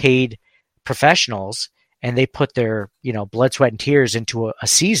 paid professionals, and they put their, you know, blood, sweat, and tears into a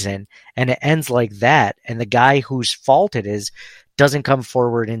season, and it ends like that, and the guy whose fault it is doesn't come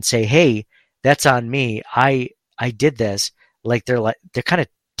forward and say, "Hey, that's on me. I did this." Like, they're kind of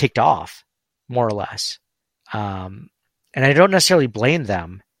ticked off, more or less. And I don't necessarily blame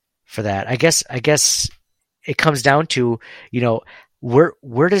them for that. I guess it comes down to, you know,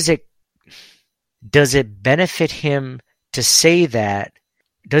 where does it benefit him to say that?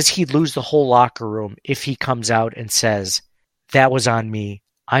 Does he lose the whole locker room if he comes out and says, "That was on me.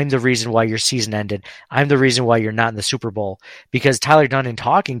 I'm the reason why your season ended. I'm the reason why you're not in the Super Bowl"? Because Tyler Dunne, in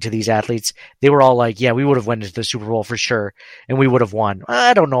talking to these athletes, they were all like, "Yeah, we would have went into the Super Bowl for sure, and we would have won."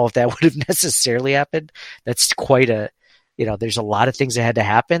 I don't know if that would have necessarily happened. That's quite a, you know, there's a lot of things that had to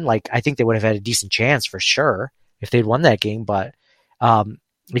happen. Like, I think they would have had a decent chance for sure if they'd won that game. But I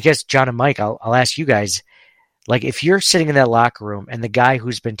guess, John and Mike, I'll ask you guys, like, if you're sitting in that locker room and the guy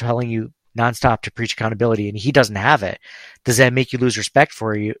who's been telling you nonstop to preach accountability and he doesn't have it, does that make you lose respect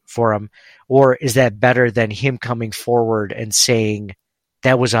for him? Or is that better than him coming forward and saying,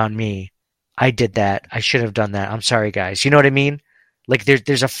 "That was on me. I did that. I should have done that. I'm sorry, guys." You know what I mean? Like,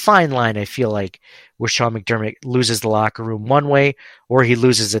 there's a fine line, I feel like, where Sean McDermott loses the locker room one way, or he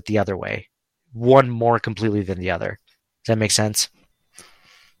loses it the other way. One more completely than the other. Does that make sense?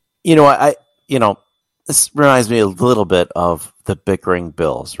 You know, this reminds me a little bit of the bickering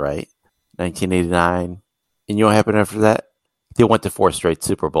Bills, right? 1989. And you know what happened after that? They went to 4 straight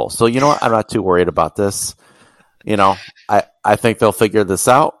Super Bowls. So, you know what? I'm not too worried about this. You know, I think they'll figure this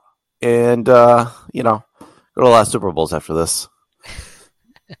out. And, you know, go to a lot of Super Bowls after this.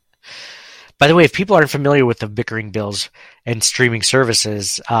 By the way, if people aren't familiar with the bickering Bills and streaming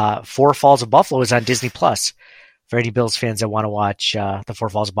services, Four Falls of Buffalo is on Disney Plus. For any Bills fans that want to watch the Four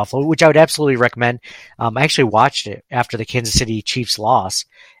Falls of Buffalo, which I would absolutely recommend. I actually watched it after the Kansas City Chiefs loss,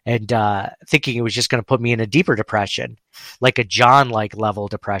 and thinking it was just going to put me in a deeper depression, like a John-like level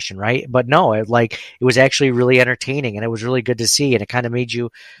depression, right? But no, it was actually really entertaining, and it was really good to see, and it kind of made you,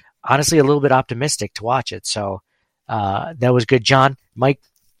 honestly, a little bit optimistic to watch it. So that was good. Mike,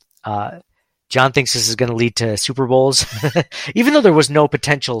 John thinks this is going to lead to Super Bowls, even though there was no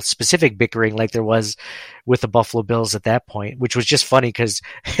potential specific bickering like there was with the Buffalo Bills at that point, which was just funny because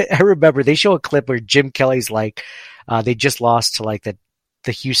I remember they show a clip where Jim Kelly's like, they just lost to like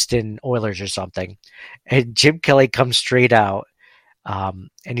the Houston Oilers or something. And Jim Kelly comes straight out, and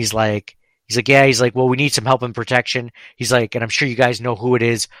he's like, well, we need some help and protection. He's like, and I'm sure you guys know who it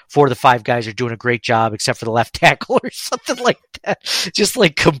is. 4 of the 5 guys are doing a great job, except for the left tackle or something like that. Just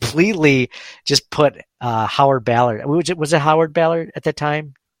like completely just put Howard Ballard. Was it Howard Ballard at that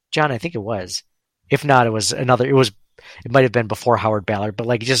time? John, I think it was. If not, it might have been before Howard Ballard, but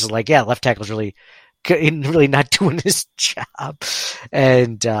like, just like, yeah, left tackle's really not doing his job.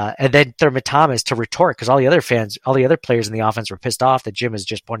 And then Thurman Thomas to retort, because all the other players in the offense were pissed off that Jim is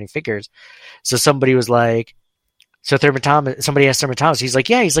just pointing fingers. So somebody was like, somebody asked Thurman Thomas, he's like,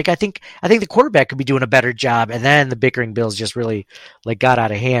 I think the quarterback could be doing a better job. And then the bickering Bills just really like got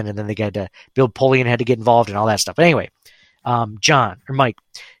out of hand, and then they got to Bill Polian had to get involved and all that stuff. But anyway, John or Mike,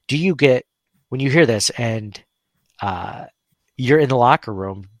 do you get, when you hear this and you're in the locker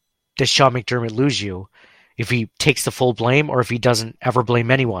room, does Sean McDermott lose you if he takes the full blame, or if he doesn't ever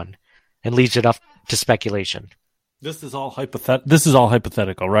blame anyone and leaves it up to speculation? This is all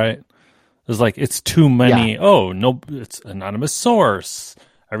hypothetical, right? It's like, it's too many. Yeah. Oh, no, it's anonymous source.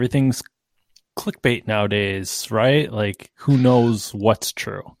 Everything's clickbait nowadays, right? Like, who knows what's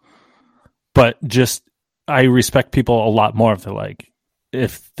true? But just, I respect people a lot more if they're like,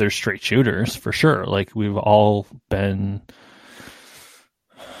 if they're straight shooters, for sure. Like, we've all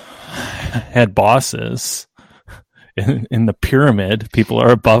had bosses in the pyramid. People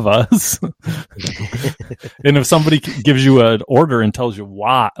are above us. And if somebody gives you an order and tells you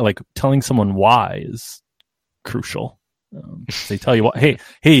why, like telling someone why is crucial. They tell you,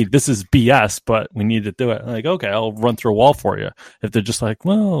 hey, this is BS, but we need to do it. Like, okay, I'll run through a wall for you. If they're just like,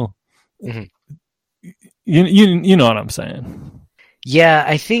 well, you know what I'm saying? Yeah,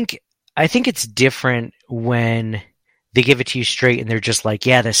 I think it's different when they give it to you straight and they're just like,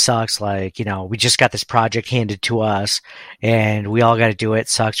 yeah, this sucks. Like, we just got this project handed to us and we all got to do it. It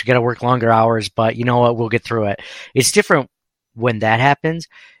sucks. We got to work longer hours, but you know what? We'll get through it. It's different when that happens,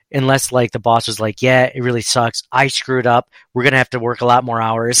 unless like the boss was like, yeah, it really sucks. I screwed up. We're going to have to work a lot more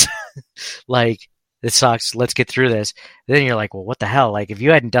hours. Like, it sucks. Let's get through this. Then you're like, well, what the hell? Like, if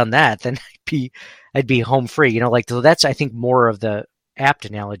you hadn't done that, then I'd be home free. So that's, I think, more of the apt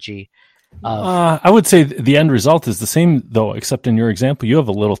analogy. I would say the end result is the same, though, except in your example, you have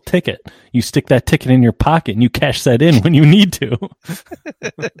a little ticket. You stick that ticket in your pocket and you cash that in when you need to.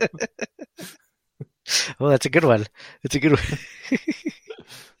 Well, that's a good one. It'd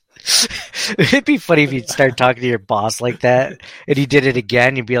be funny if you'd start talking to your boss like that and he did it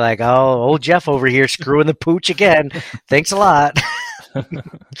again. You'd be like, oh, old Jeff over here screwing the pooch again. Thanks a lot.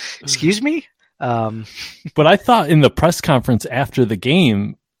 Excuse me? But I thought in the press conference after the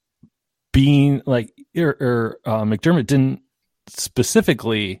game, being like, McDermott didn't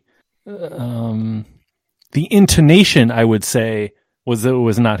specifically, the intonation, I would say, was that it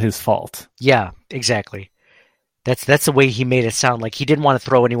was not his fault. Yeah, exactly. That's the way he made it sound, like he didn't want to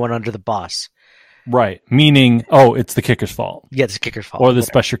throw anyone under the bus. Right. Meaning, oh, it's the kicker's fault. Yeah, it's the kicker's fault. Or the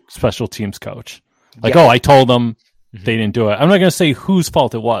special teams coach. Like, I told them they didn't do it. I'm not going to say whose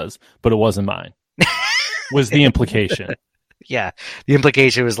fault it was, but it wasn't mine. Was the implication. Yeah, the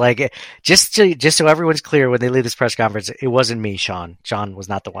implication was like, just so everyone's clear when they leave this press conference, it wasn't me, Sean. Sean was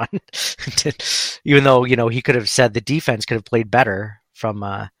not the one. Even though, he could have said the defense could have played better from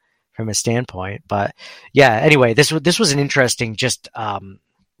a standpoint. But yeah, anyway, this was an interesting, just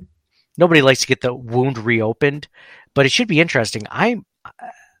nobody likes to get the wound reopened, but it should be interesting. I'm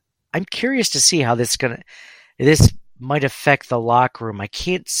curious to see how this might affect the locker room. I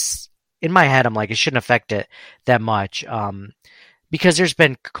can't. In my head, I'm like, it shouldn't affect it that much, because there's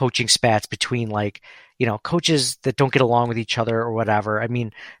been coaching spats between coaches that don't get along with each other or whatever. I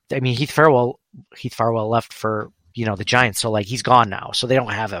mean, Heath Farwell left for the Giants, so like he's gone now, so they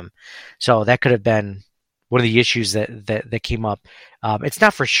don't have him. So that could have been one of the issues that came up. It's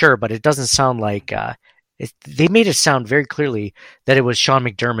not for sure, but it doesn't sound like they made it sound very clearly that it was Sean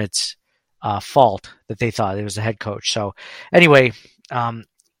McDermott's fault that they thought it was the head coach. So anyway.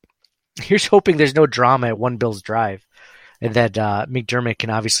 here's hoping there's no drama at One Bills Drive, and that McDermott can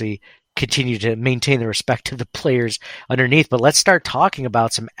obviously continue to maintain the respect of the players underneath. But let's start talking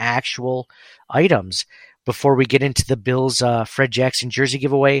about some actual items before we get into the Bills Fred Jackson jersey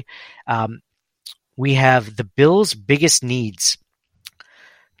giveaway. We have the Bills' biggest needs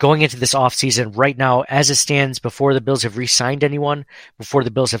going into this offseason right now, as it stands, before the Bills have re-signed anyone, before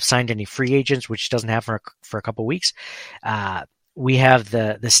the Bills have signed any free agents, which doesn't happen for a couple weeks. We have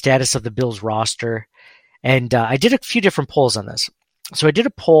the status of the Bills roster. And I did a few different polls on this. So I did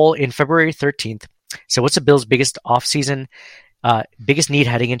a poll in February 13th. So what's the Bills' biggest offseason, biggest need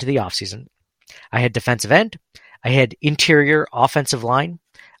heading into the offseason? I had defensive end. I had interior offensive line.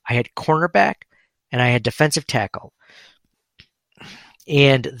 I had cornerback. And I had defensive tackle.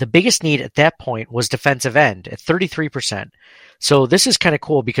 And the biggest need at that point was defensive end at 33%. So this is kind of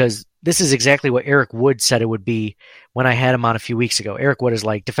cool because this is exactly what Eric Wood said it would be when I had him on a few weeks ago. Eric Wood is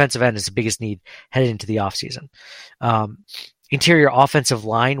like, defensive end is the biggest need headed into the offseason. Interior offensive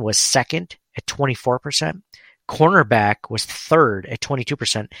line was second at 24%. Cornerback was third at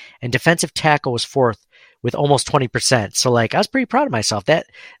 22%. And defensive tackle was fourth with almost 20%. So like, I was pretty proud of myself.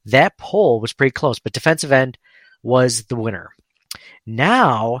 That poll was pretty close, but defensive end was the winner.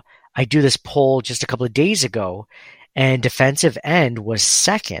 Now I do this poll just a couple of days ago, and defensive end was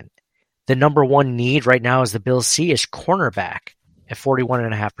second. The number one need right now as the Bills see is cornerback at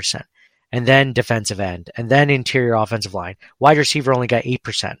 41.5%, and then defensive end, and then interior offensive line. Wide receiver only got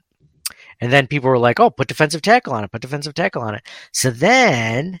 8%. And then people were like, oh, put defensive tackle on it. So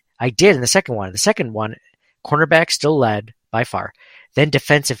then I did in the second one. The second one, cornerback still led by far. Then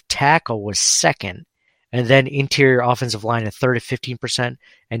defensive tackle was second. And then interior offensive line at third at 15%,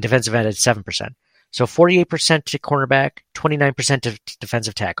 and defensive end at 7%. So 48% to cornerback, 29% to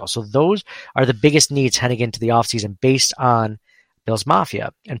defensive tackle. So those are the biggest needs heading into the offseason based on Bills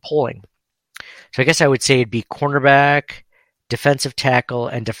Mafia and polling. So I guess I would say it'd be cornerback, defensive tackle,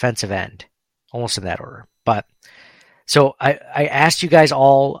 and defensive end, almost in that order. But so I asked you guys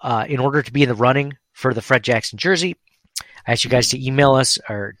all, in order to be in the running for the Fred Jackson jersey, I asked you guys to email us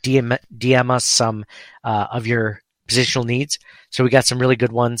or DM us some of your positional needs. So we got some really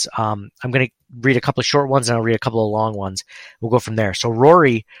good ones. I'm going to read a couple of short ones and I'll read a couple of long ones. We'll go from there. So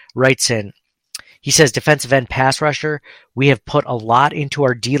Rory writes in, he says, defensive end pass rusher. We have put a lot into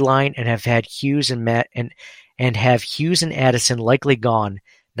our D line and have had Hughes and have Hughes and Addison likely gone,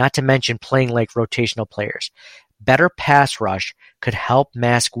 not to mention playing like rotational players. Better pass rush could help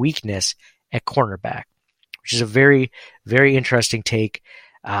mask weakness at cornerback, which is a very, very interesting take.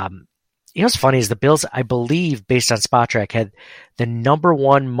 What's funny is the Bills, I believe, based on SpotTrack, had the number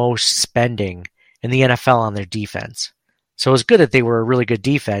one most spending in the NFL on their defense. So it was good that they were a really good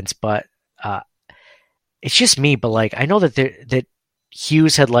defense, but it's just me. But like, I know that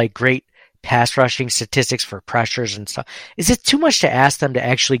Hughes had like great pass rushing statistics for pressures and stuff. Is it too much to ask them to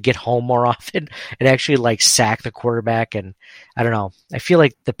actually get home more often and actually like sack the quarterback? And I don't know. I feel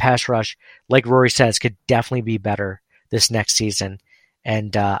like the pass rush, like Rory says, could definitely be better this next season.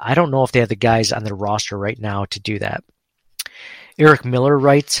 And I don't know if they have the guys on their roster right now to do that. Eric Miller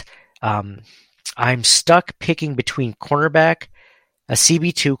writes, I'm stuck picking between cornerback, a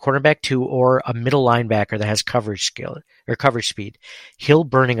CB2, cornerback 2, or a middle linebacker that has coverage skill or coverage speed. Hill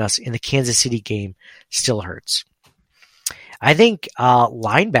burning us in the Kansas City game still hurts. I think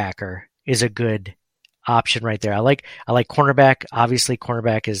linebacker is a good option right there. I like cornerback. Obviously,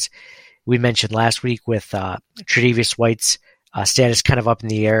 cornerback is, we mentioned last week with Tre'Davious White's status kind of up in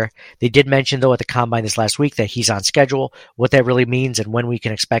the air. They did mention, though, at the Combine this last week that he's on schedule. What that really means and when we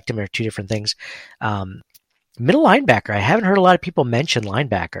can expect him are two different things. Middle linebacker. I haven't heard a lot of people mention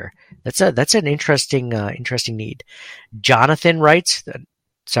linebacker. That's an interesting need. Jonathan writes,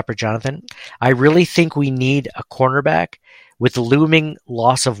 separate Jonathan, I really think we need a cornerback. With the looming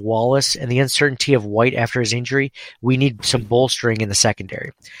loss of Wallace and the uncertainty of White after his injury, we need some bolstering in the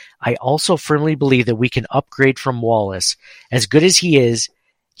secondary. I also firmly believe that we can upgrade from Wallace. As good as he is,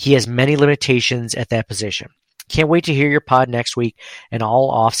 he has many limitations at that position. Can't wait to hear your pod next week and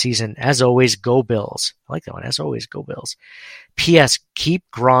all offseason. As always, go Bills. I like that one. As always, go Bills. P.S. Keep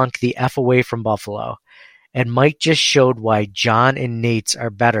Gronk the F away from Buffalo. And Mike just showed why John and Nate's are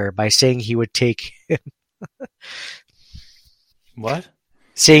better by saying he would take him. What?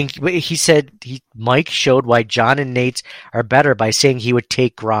 Mike showed why John and Nate's are better by saying he would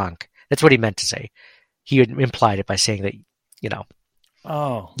take Gronk. That's what he meant to say. He implied it by saying that,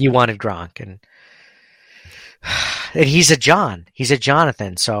 you wanted Gronk. And he's a John. He's a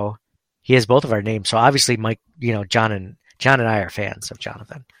Jonathan. So he has both of our names. So obviously Mike, John and I are fans of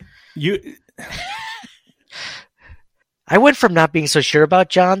Jonathan. I went from not being so sure about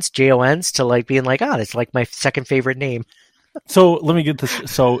John's, Jons, to like being like, it's like my second favorite name. So let me get this.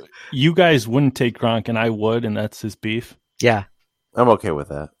 So you guys wouldn't take Gronk, and I would, and that's his beef? Yeah. I'm okay with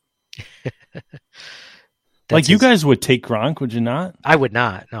that. Like, you guys would take Gronk, would you not? I would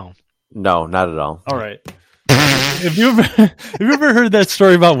not, no. No, not at all. All right. Have you ever heard that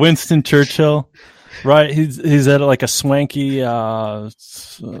story about Winston Churchill? Right, he's at like a swanky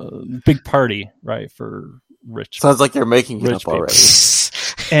big party, right, for rich. Sounds like you're making it up people. already.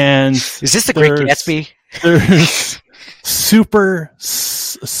 And is this the Great Gatsby? There's super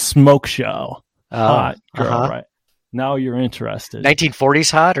smoke show. Hot girl, right? Now you're interested.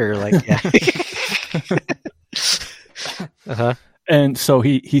 1940s hot, or like, yeah. And so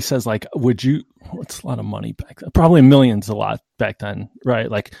he says, like, would you? What's a lot of money back then? Probably millions, a lot back then, right?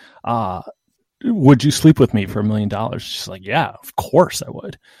 Like, would you sleep with me for $1 million? She's like, yeah, of course I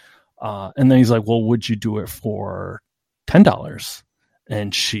would. And then he's like, well, would you do it for $10?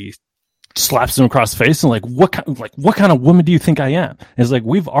 And she slaps him across the face and like, what kind of woman do you think I am? And it's like,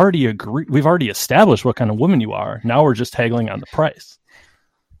 we've already established what kind of woman you are. Now we're just haggling on the price,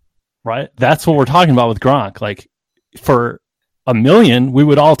 right? That's what we're talking about with Gronk. Like, for $1 million, we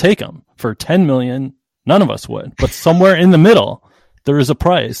would all take him. For 10 million, none of us would. But somewhere in the middle, there is a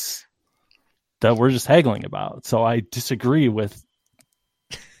price that we're just haggling about. So I disagree with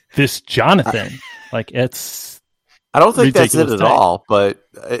this Jonathan. Like, it's I don't think that's it at all, but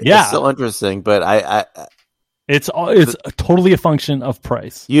it's still interesting. But it's totally a function of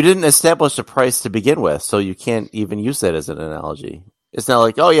price. You didn't establish a price to begin with, so you can't even use that as an analogy. It's not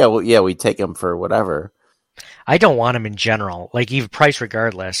like, oh yeah, we take him for whatever. I don't want him in general, like, even price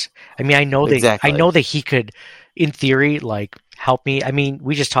regardless. I mean, I know that he could, in theory, like, help me. I mean,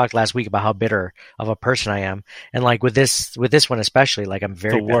 we just talked last week about how bitter of a person I am, and like with this one especially, like, I'm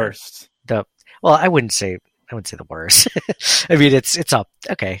very the worst. Well, I wouldn't say the worst. I mean, it's up.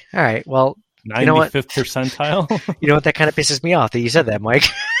 Okay, all right. Well, 95th you know what? percentile. You know what? That kind of pisses me off that you said that, Mike.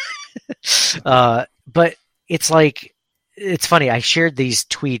 But it's like, it's funny. I shared these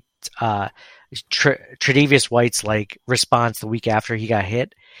tweets. Tre'Davious White's like response the week after he got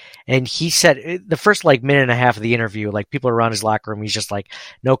hit, and he said the first like minute and a half of the interview, like, people around his locker room, he's just like,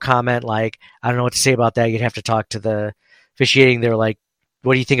 no comment, like, I don't know what to say about that, you'd have to talk to the officiating. They're like,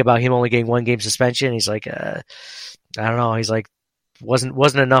 what do you think about him only getting 1 game suspension? He's like, I don't know. He's like,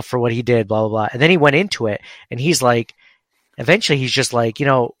 wasn't enough for what he did, blah blah blah. And then he went into it, and he's like, eventually he's just like,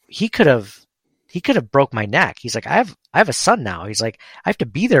 he could have broke my neck. He's like, I have a son now. He's like, I have to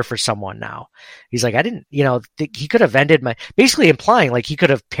be there for someone now. He's like, I didn't, he could have ended basically implying like he could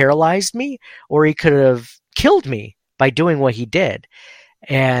have paralyzed me, or he could have killed me by doing what he did.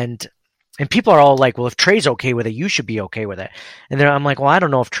 And people are all like, well, if Trey's okay with it, you should be okay with it. And then I'm like, well, I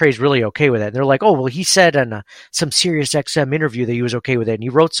don't know if Trey's really okay with it. And they're like, oh, well, he said in some Sirius XM interview that he was okay with it. And he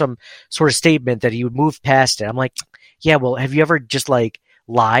wrote some sort of statement that he would move past it. I'm like, yeah, well, have you ever just like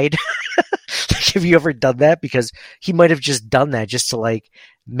lied? Have you ever done that? Because he might have just done that just to like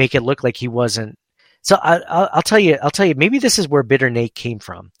make it look like he wasn't. So I'll tell you, maybe this is where Bitter Nate came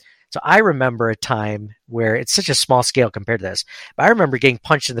from. So I remember a time where it's such a small scale compared to this, but I remember getting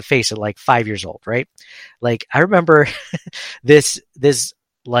punched in the face at like 5 years old, right? Like, I remember this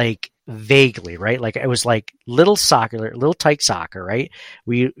like vaguely, right? Like, it was like little tyke soccer, right?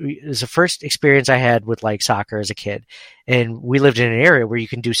 It was the first experience I had with like soccer as a kid. And we lived in an area where you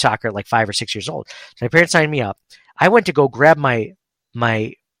can do soccer at like 5 or 6 years old. So my parents signed me up. I went to go grab my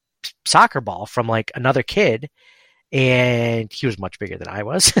soccer ball from like another kid, and he was much bigger than I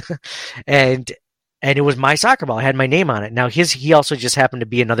was. and it was my soccer ball. It had my name on it. Now he also just happened to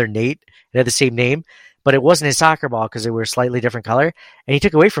be another Nate. It had the same name, but it wasn't his soccer ball because they were a slightly different color. And he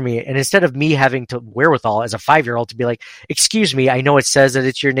took it away from me. And instead of me having to wherewithal as a 5-year-old to be like, excuse me, I know it says that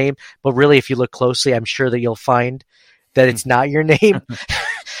it's your name, but really, if you look closely, I'm sure that you'll find that it's not your name.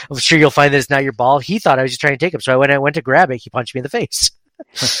 I'm sure you'll find that it's not your ball. He thought I was just trying to take him. So when I went to grab it, he punched me in the face,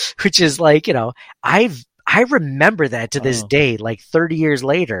 which is like, I remember that to this day, like 30 years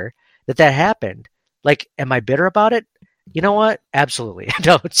later, that happened. Like, am I bitter about it? You know what? Absolutely.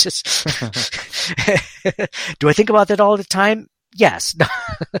 No, it's just, do I think about that all the time? Yes.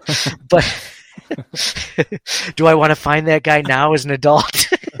 But do I want to find that guy now as an adult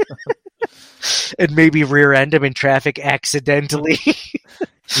and maybe rear end him in traffic accidentally?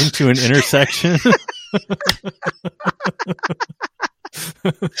 Into an intersection?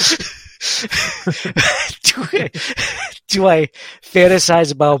 Do I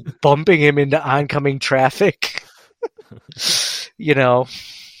fantasize about bumping him into oncoming traffic? And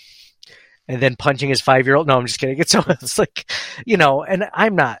then punching his 5-year-old? No, I'm just kidding. It's like, and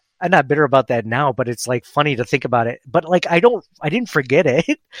I'm not I'm not bitter about that now, but it's like funny to think about it. But like, I didn't forget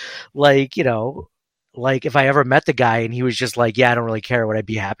it. Like, like if I ever met the guy and he was just like, yeah, I don't really care, would I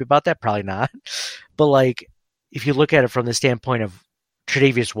be happy about that? Probably not. But like, if you look at it from the standpoint of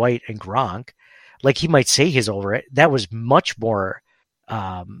Tre'Davious White and Gronk, like he might say he's over it. That was much more,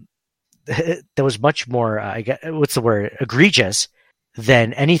 egregious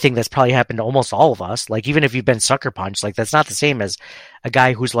than anything that's probably happened to almost all of us. Like even if you've been sucker punched, like that's not the same as a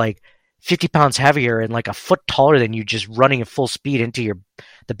guy who's like 50 pounds heavier and like a foot taller than you, just running at full speed into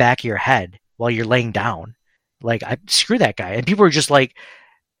the back of your head while you're laying down. Like screw that guy. And people were just like,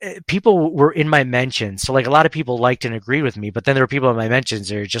 people were in my mentions. So like a lot of people liked and agreed with me, but then there were people in my mentions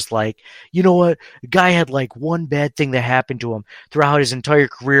that are just like, you know what? The guy had like one bad thing that happened to him throughout his entire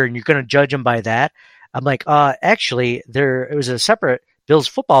career, and you're going to judge him by that? I'm like, actually, it was a separate Bills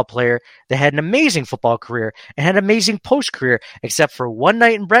football player that had an amazing football career and had an amazing post career, except for one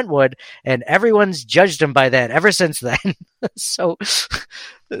night in Brentwood, and everyone's judged him by that ever since then. So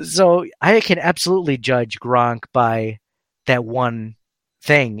I can absolutely judge Gronk by that one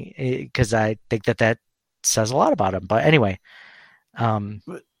thing, because I think that says a lot about him. But anyway,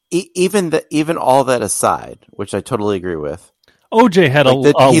 even all that aside, which I totally agree with, OJ had a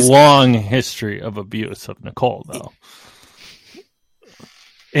long history of abuse of Nicole, though.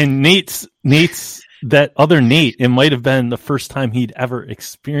 And Nate's that other Nate, it might have been the first time he'd ever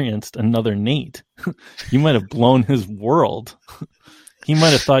experienced another Nate. You might have blown his world. He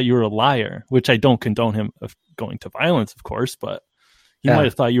might have thought you were a liar, which I don't condone him of going to violence, of course, but he might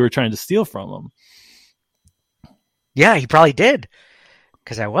have thought you were trying to steal from him. Yeah, he probably did.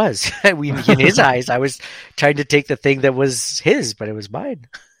 Because I was. In his eyes, I was trying to take the thing that was his, but it was mine.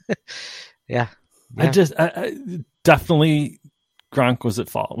 Yeah. I definitely, Gronk was at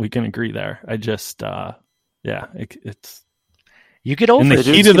fault. We can agree there. it's you get over in the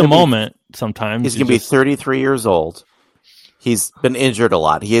heat of the moment. Sometimes he's going to be 33 years old. He's been injured a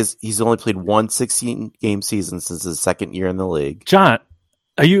lot. He's only played one 16-game season since his second year in the league. John,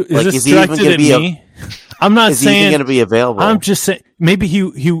 is this directed at me? I'm not saying he's going to be available. I'm just saying maybe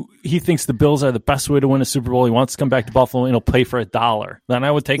he thinks the Bills are the best way to win a Super Bowl. He wants to come back to Buffalo and he'll play for $1. Then I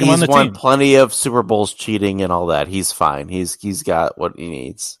would take him on the team. He's won plenty of Super Bowls cheating and all that. He's fine. He's got what he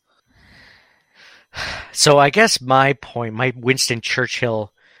needs. So I guess my point, my Winston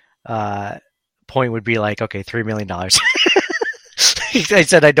Churchill point would be like, okay, $3 million. I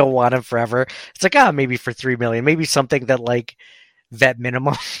said I don't want him forever. It's like, maybe for $3 million, maybe something that like vet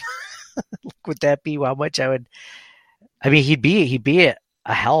minimum. Would that be how much I would? I mean, he'd be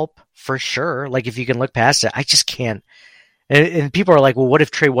a help for sure. Like if you can look past it, I just can't. And people are like, well, what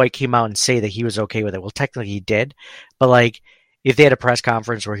if Trey White came out and say that he was okay with it? Well, technically he did, but like if they had a press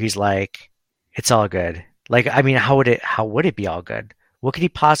conference where he's like, it's all good. Like, I mean, how would it be all good? What could he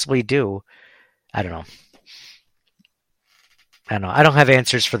possibly do? I don't know. I don't have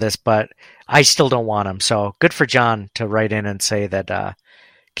answers for this, but I still don't want him. So good for John to write in and say that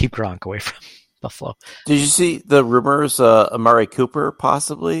keep Gronk away from Buffalo. Did you see the rumors? Amari Cooper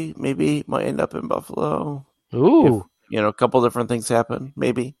possibly maybe might end up in Buffalo. Ooh, if, a couple different things happen.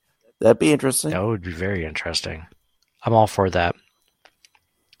 Maybe that'd be interesting. That would be very interesting. I'm all for that.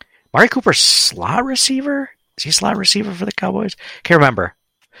 Amari Cooper, slot receiver? Is he a slot receiver for the Cowboys? Can't remember.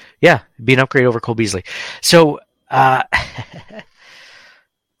 Yeah, be an upgrade over Cole Beasley. So. AJ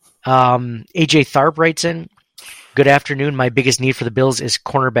Tharp writes in, good afternoon. My biggest need for the Bills is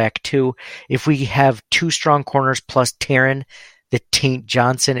cornerback 2. If we have 2 strong corners plus Taryn, the Taint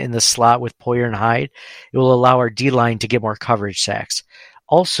Johnson in the slot with Poyer and Hyde, it will allow our D-line to get more coverage sacks.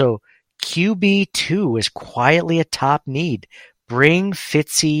 Also, QB2 is quietly a top need. Bring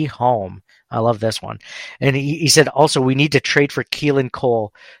Fitzy home. I love this one. And he said, also, we need to trade for Keelan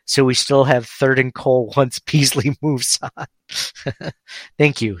Cole so we still have 3rd and Cole once Beasley moves on.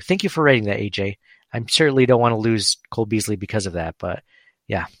 Thank you. Thank you for writing that, AJ. I certainly don't want to lose Cole Beasley because of that, but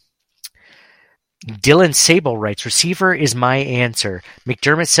yeah. Dylan Sable writes, receiver is my answer.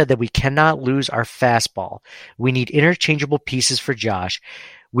 McDermott said that we cannot lose our fastball. We need interchangeable pieces for Josh.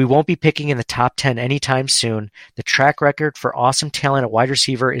 We won't be picking in the top 10 anytime soon. The track record for awesome talent at wide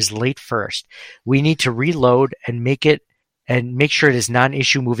receiver is late first. We need to reload and make sure it is not an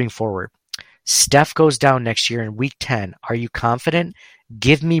issue moving forward. Steph goes down next year in week 10. Are you confident?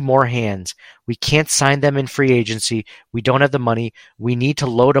 Give me more hands. We can't sign them in free agency. We don't have the money. We need to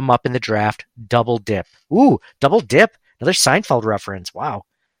load them up in the draft. Double dip. Ooh, double dip. Another Seinfeld reference. Wow.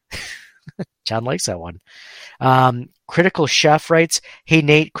 John likes that one. Critical Chef writes, "Hey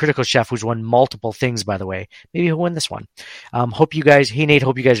Nate," Critical Chef, who's won multiple things, by the way. Maybe he'll win this one. Hey Nate,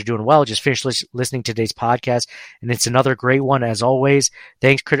 hope you guys are doing well. Just finished listening to today's podcast, and it's another great one as always.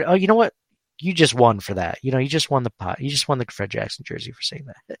 Thanks, Oh, you know what? You just won for that. You just won the Fred Jackson jersey for saying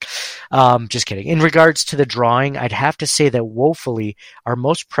that. Just kidding. In regards to the drawing, I'd have to say that woefully our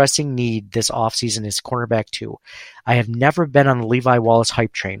most pressing need this offseason is cornerback 2. I have never been on the Levi Wallace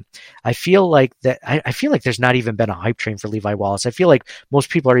hype train. I feel like there's not even been a hype train for Levi Wallace. I feel like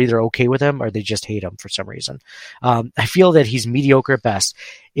most people are either okay with him or they just hate him for some reason. I feel that he's mediocre at best.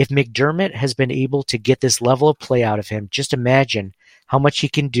 If McDermott has been able to get this level of play out of him, just imagine how much he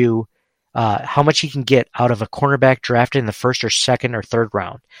can do. How much he can get out of a cornerback drafted in the first or second or third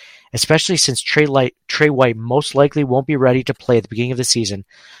round, especially since Trey White most likely won't be ready to play at the beginning of the season.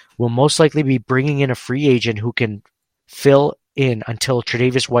 We'll most likely be bringing in a free agent who can fill in until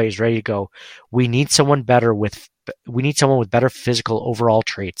Tre'Davious White is ready to go. We need someone with better physical overall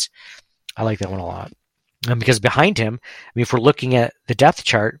traits. I like that one a lot. Because behind him, if we're looking at the depth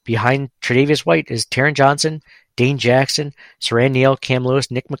chart, behind Tre'Davious White is Taron Johnson, Dane Jackson, Saran Neal, Cam Lewis,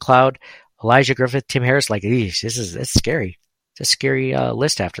 Nick McLeod, Elijah Griffith, Tim Harris. It's scary. It's a scary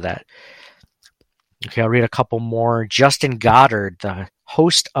list after that. Okay, I'll read a couple more. Justin Goddard, the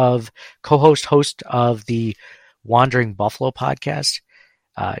co-host of the Wandering Buffalo podcast.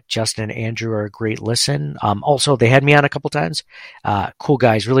 Justin and Andrew are a great listen. Also, they had me on a couple times. Cool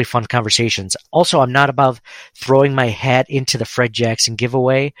guys, really fun conversations. Also, I'm not above throwing my hat into the Fred Jackson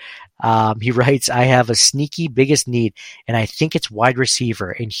giveaway. He writes, "I have a sneaky biggest need, and I think it's wide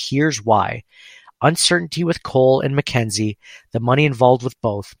receiver, and here's why. Uncertainty with Cole and McKenzie, the money involved with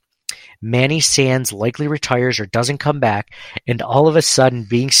both. Manny Sands likely retires or doesn't come back, and all of a sudden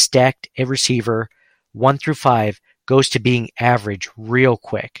being stacked at receiver 1 through 5 goes to being average real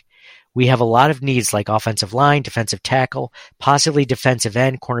quick. We have a lot of needs like offensive line, defensive tackle, possibly defensive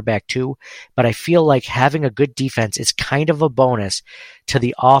end, cornerback 2, but I feel like having a good defense is kind of a bonus to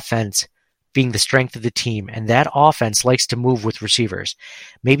the offense being the strength of the team, and that offense likes to move with receivers.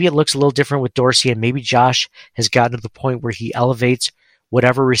 Maybe it looks a little different with Dorsey, and maybe Josh has gotten to the point where he elevates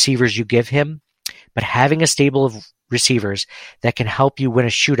whatever receivers you give him, but having a stable of receivers that can help you win a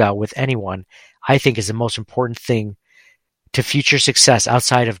shootout with anyone, I think is the most important thing to future success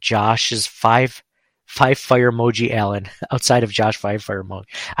outside of Josh's five fire emoji Allen, outside of Josh 5 fire emoji."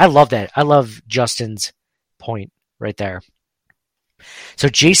 I love that. I love Justin's point right there. So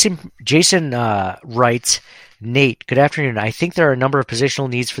Jason writes, "Nate, good afternoon. I think there are a number of positional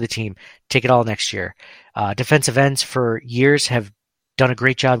needs for the team. Take it all next year. Defensive ends for years have done a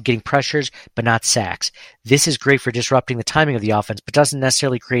great job getting pressures, but not sacks. This is great for disrupting the timing of the offense, but doesn't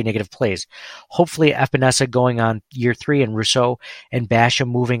necessarily create negative plays. Hopefully Epinesa going on year 3 and Rousseau and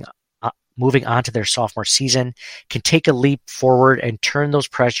Basham moving on to their sophomore season can take a leap forward and turn those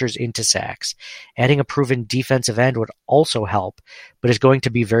pressures into sacks. Adding a proven defensive end would also help, but is going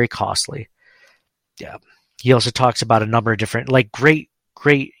to be very costly." Yeah. He also talks about a number of different,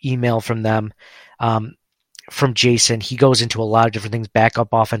 great email from them. From Jason, he goes into a lot of different things. Backup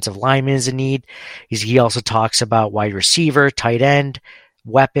offensive lineman is a need. He also talks about wide receiver, tight end,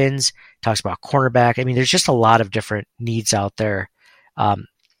 weapons, talks about cornerback. I mean, there's just a lot of different needs out there.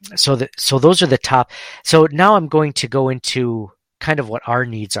 So those are the top. So now I'm going to go into kind of what our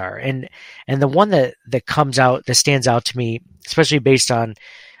needs are. And the one that stands out to me, especially based on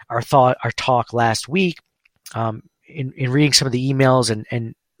our talk last week, in reading some of the emails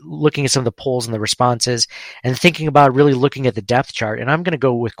and looking at some of the polls and the responses and thinking about really looking at the depth chart. And I'm going to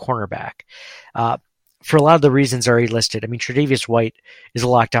go with cornerback. For a lot of the reasons already listed. I mean, Tre'Davious White is a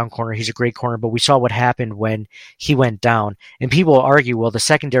lockdown corner. He's a great corner, but we saw what happened when he went down. And people argue, well, the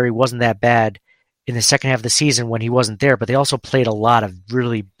secondary wasn't that bad in the second half of the season when he wasn't there, but they also played a lot of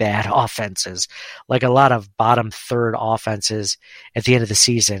really bad offenses, like a lot of bottom third offenses at the end of the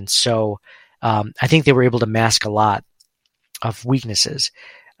season. So I think they were able to mask a lot of weaknesses.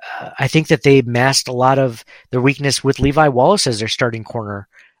 I think that they masked a lot of their weakness with Levi Wallace as their starting corner,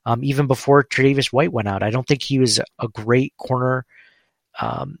 even before Tre'Davious White went out. I don't think he was a great corner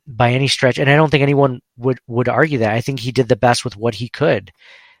by any stretch, and I don't think anyone would argue that. I think he did the best with what he could.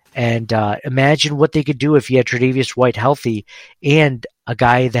 And imagine what they could do if you had Tre'Davious White healthy and a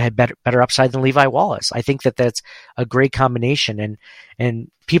guy that had better upside than Levi Wallace. I think that that's a great combination.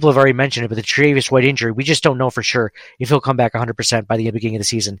 And people have already mentioned it, but the Tre'Davious White injury, we just don't know for sure if he'll come back 100% by the beginning of the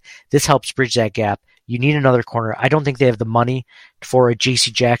season. This helps bridge that gap. You need another corner. I don't think they have the money for a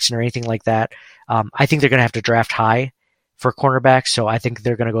J.C. Jackson or anything like that. I think they're going to have to draft high for cornerbacks, so I think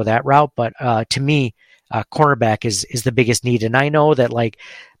they're going to go that route. But to me, cornerback is the biggest need. And I know that like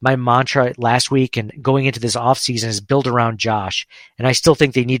my mantra last week and going into this offseason is build around Josh. And I still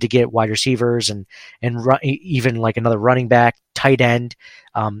think they need to get wide receivers and even like another running back, tight end,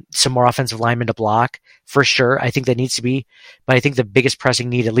 some more offensive linemen to block for sure. I think that needs to be, but I think the biggest pressing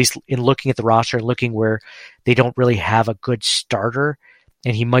need, at least in looking at the roster and looking where they don't really have a good starter,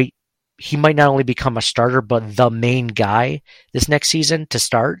 and he might not only become a starter, but the main guy this next season to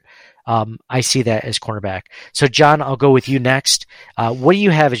start. I see that as cornerback. So, John, I'll go with you next. What do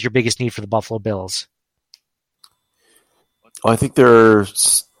you have as your biggest need for the Buffalo Bills? Well, I think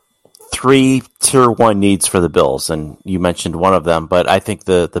there's 3 tier 1 needs for the Bills, and you mentioned one of them, but I think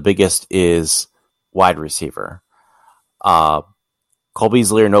the biggest is wide receiver. Cole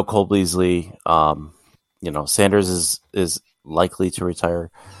Beasley or no Cole Beasley, Sanders is likely to retire.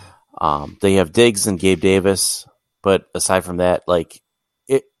 They have Diggs and Gabe Davis, but aside from that,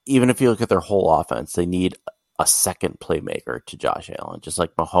 even if you look at their whole offense, they need a second playmaker to Josh Allen, just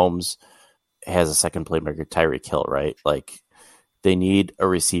like Mahomes has a second playmaker, Tyreek Hill, right? Like they need a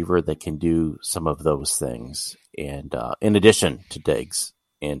receiver that can do some of those things. And in addition to Diggs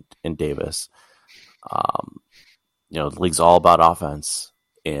and Davis, the league's all about offense,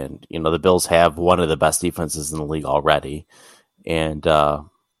 and the Bills have one of the best defenses in the league already, and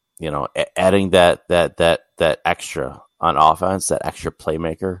adding that extra on offense, that extra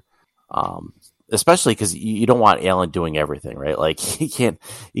playmaker, especially because you don't want Allen doing everything, right? Like you can't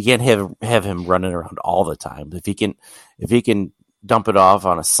have him running around all the time. If he can dump it off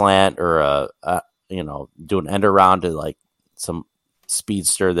on a slant or do an end around to like some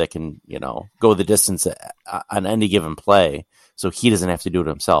speedster that can go the distance on any given play, so he doesn't have to do it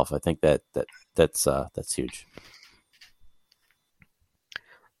himself. I think that's huge.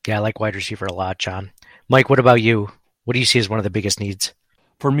 Yeah, I like wide receiver a lot, John. Mike, what about you? What do you see as one of the biggest needs?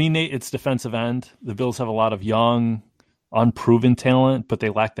 For me, Nate, it's defensive end. The Bills have a lot of young, unproven talent, but they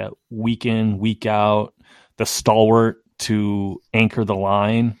lack that week in, week out, the stalwart to anchor the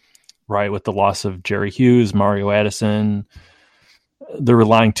line, right? With the loss of Jerry Hughes, Mario Addison, they're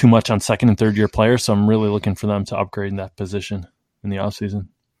relying too much on second and third year players. So I'm really looking for them to upgrade in that position in the offseason.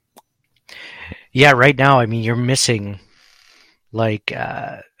 Yeah, right now, I mean, you're missing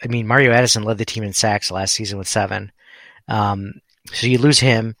Mario Addison led the team in sacks last season with 7. So you lose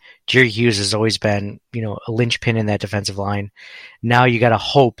him. Jerry Hughes has always been, a linchpin in that defensive line. Now you got to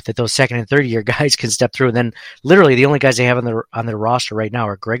hope that those second and third year guys can step through. And then literally the only guys they have on their roster right now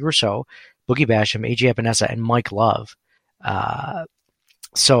are Greg Rousseau, Boogie Basham, AJ Epinesa, and Mike Love.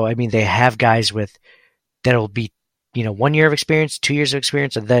 So, I mean, they have guys that'll be, 1 year of experience, 2 years of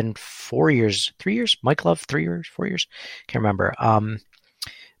experience, and then 3 years, Mike Love, 3 years, 4 years. Can't remember.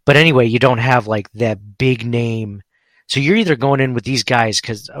 But anyway, you don't have like that big name. So you're either going in with these guys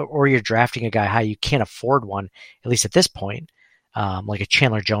or you're drafting a guy high. You can't afford one, at least at this point, like a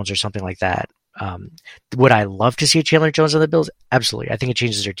Chandler Jones or something like that. Would I love to see a Chandler Jones on the Bills? Absolutely. I think it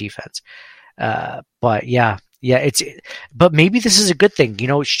changes their defense. But yeah, but maybe this is a good thing.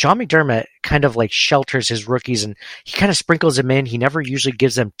 Sean McDermott kind of like shelters his rookies and he kind of sprinkles them in. He never usually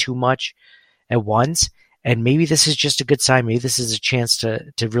gives them too much at once. And maybe this is just a good sign. Maybe this is a chance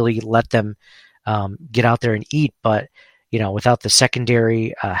to really let them get out there and eat. But, without the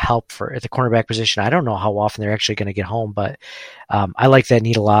secondary help at the cornerback position, I don't know how often they're actually going to get home. But I like that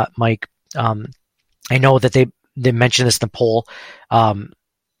need a lot, Mike. I know that they mentioned this in the poll. And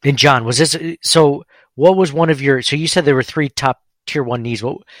John, was this so? What was one of your? So you said there were 3 top tier 1 needs.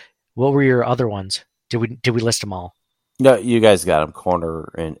 What were your other ones? Did we list them all? No, you guys got them.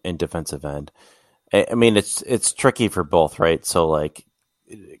 Corner and defensive end. I mean, it's tricky for both, right? So like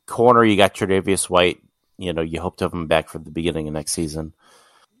corner, you got Tre'Davious White. You hope to have him back for the beginning of next season.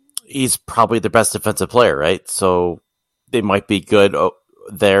 He's probably the best defensive player, right? So they might be good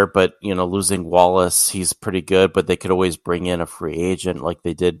there, but losing Wallace, he's pretty good. But they could always bring in a free agent like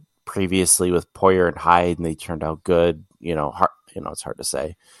they did previously with Poyer and Hyde, and they turned out good. It's hard to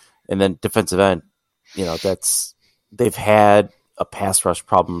say. And then defensive end, they've had a pass rush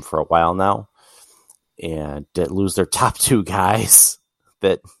problem for a while now, and to lose their top 2 guys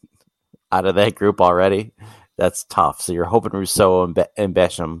that out of that group already, that's tough. So you're hoping Rousseau and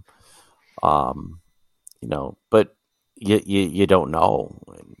Basham, but you don't know,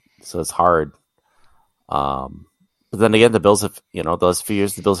 so it's hard. But then again, the Bills have, those few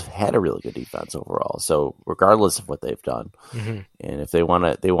years, the Bills have had a really good defense overall. So regardless of what they've done, and if they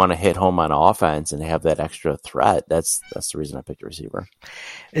want to hit home on offense and have that extra threat, that's the reason I picked a receiver.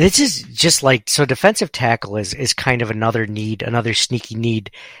 This is just like, so defensive tackle is kind of another need, another sneaky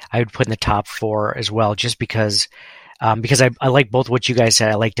need I would put in the top 4 as well, just because because I like both what you guys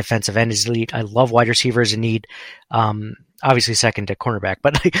said. I like defensive end as a need. I love wide receiver as a need. Obviously second to cornerback,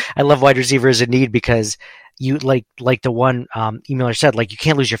 but I love wide receiver as a need because you like the one emailer said, like, you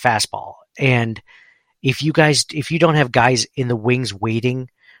can't lose your fastball. And if you don't have guys in the wings waiting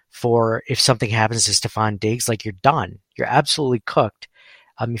for if something happens to Stephon Diggs, like, you're done. You're absolutely cooked.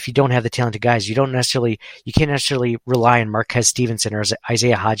 If you don't have the talented guys, you can't necessarily rely on Marquez Stevenson or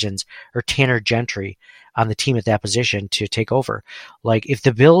Isaiah Hodgins or Tanner Gentry on the team at that position to take over. Like, if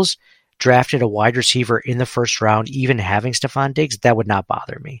the Bills drafted a wide receiver in the first round, even having Stephon Diggs, that would not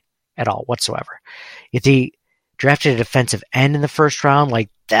bother me at all whatsoever. If they drafted a defensive end in the first round, like,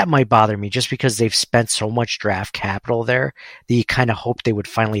 that might bother me just because they've spent so much draft capital there that you kind of hope they would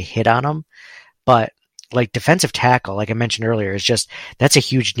finally hit on them. But like, defensive tackle, like I mentioned earlier, that's a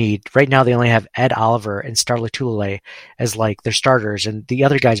huge need. Right now they only have Ed Oliver and Star Lotulelei as like their starters, and the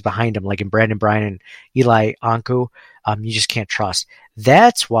other guys behind them, like in Brandon Bryan and Eli Anku, you just can't trust.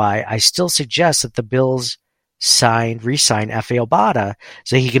 That's why I still suggest that the Bills re-sign F.A. Obata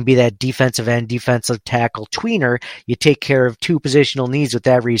so he can be that defensive end, defensive tackle tweener. You take care of two positional needs with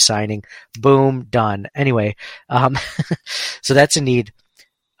that re-signing. Boom, done. Anyway, so that's a need.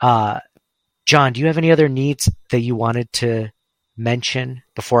 John, do you have any other needs that you wanted to mention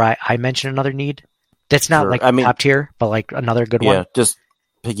before I mention another need? That's not top tier, but like another good one. Yeah, just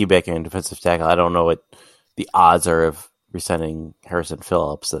piggybacking on defensive tackle. I don't know what the odds are of resigning Harrison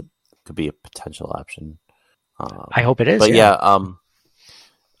Phillips. That could be a potential option. I hope it is.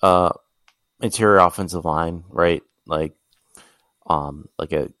 But interior offensive line, right? Like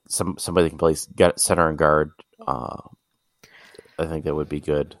somebody that can play center and guard. I think that would be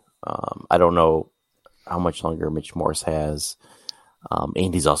good. I don't know how much longer Mitch Morse has.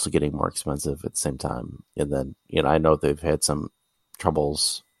 And he's also getting more expensive at the same time. And then, I know they've had some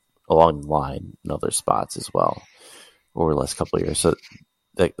troubles along the line in other spots as well over the last couple of years. So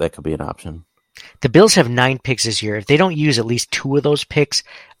that could be an option. The Bills have 9 picks this year. If they don't use at least 2 of those picks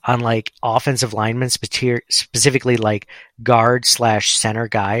on like offensive linemen, specifically like guard/center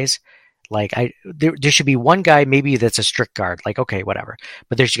guys, like there should be one guy maybe that's a strict guard, like, okay, whatever.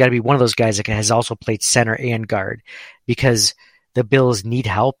 But there's got to be one of those guys that has also played center and guard, because the Bills need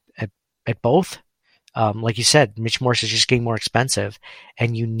help at both. Like you said, Mitch Morse is just getting more expensive,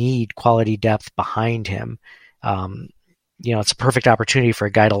 and you need quality depth behind him. It's a perfect opportunity for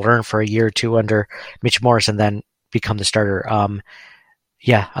a guy to learn for a year or two under Mitch Morse and then become the starter. I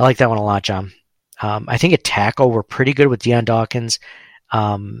like that one a lot, John. I think at tackle, we're pretty good with Deion Dawkins,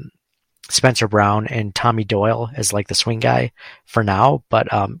 Spencer Brown, and Tommy Doyle as like the swing guy for now, but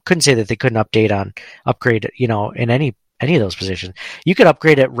couldn't say that they couldn't upgrade, in any of those positions. You could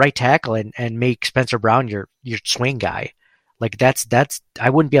upgrade at right tackle and make Spencer Brown your swing guy. Like that's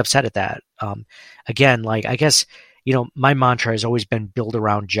I wouldn't be upset at that. Again, like, I guess, my mantra has always been build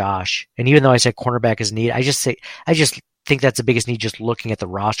around Josh. And even though I said cornerback is a need, I just think that's the biggest need just looking at the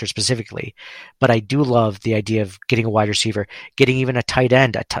roster specifically. But I do love the idea of getting a wide receiver, getting even a tight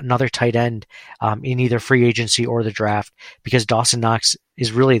end, another tight end in either free agency or the draft, because Dawson Knox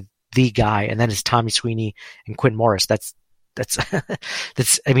is really the guy. And then it's Tommy Sweeney and Quinn Morris. That's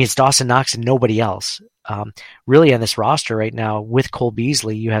it's Dawson Knox and nobody else. Really on this roster right now with Cole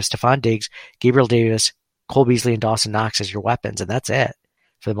Beasley, you have Stephon Diggs, Gabriel Davis, Cole Beasley, and Dawson Knox as your weapons, and that's it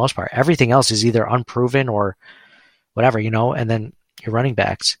for the most part. Everything else is either unproven or whatever, and then your running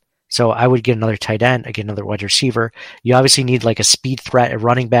backs. So I would get another tight end, again, another wide receiver. You obviously need like a speed threat at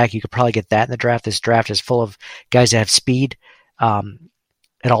running back. You could probably get that in the draft. This draft is full of guys that have speed at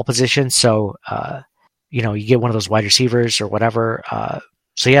all positions. So, you get one of those wide receivers or whatever.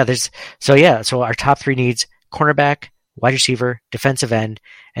 So our top 3 needs: cornerback, wide receiver, defensive end,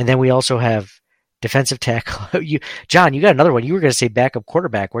 and then we also have defensive tackle. John, you got another one. You were going to say backup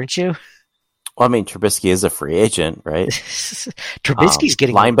quarterback, weren't you? Well, Trubisky is a free agent, right? Trubisky's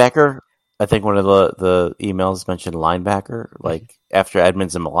getting linebacker. I think one of the emails mentioned linebacker. Like after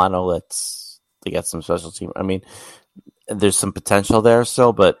Edmonds and Milano, they got some special team. There's some potential there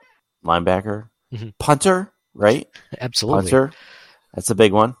still, but linebacker, punter, right? Absolutely, punter. That's a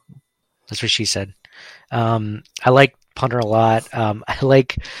big one. That's what she said. I like punter a lot.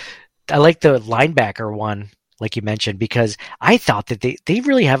 I like the linebacker one, like you mentioned, because I thought that they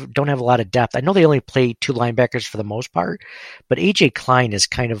really don't have a lot of depth. I know they only play 2 linebackers for the most part, but AJ Klein is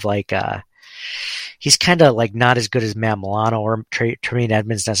kind of like he's kind of like not as good as Matt Milano or Tremaine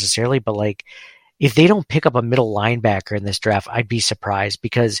Edmonds necessarily, but like if they don't pick up a middle linebacker in this draft, I'd be surprised,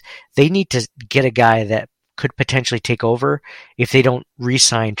 because they need to get a guy that could potentially take over if they don't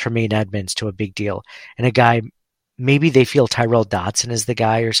re-sign Tremaine Edmonds to a big deal, and a guy. Maybe they feel Tyrell Dodson is the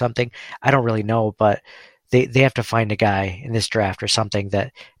guy or something. I don't really know, but they have to find a guy in this draft or something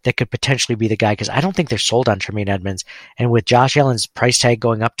that could potentially be the guy, because I don't think they're sold on Tremaine Edmonds. And with Josh Allen's price tag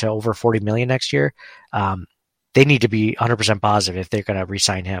going up to over $40 million next year, they need to be 100% positive if they're going to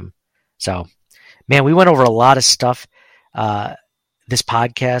re-sign him. So, man, we went over a lot of stuff this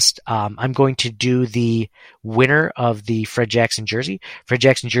podcast. I'm going to do the winner of the Fred Jackson jersey. Fred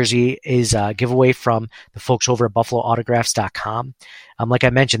Jackson jersey is a giveaway from the folks over at BuffaloAutographs.com. Like I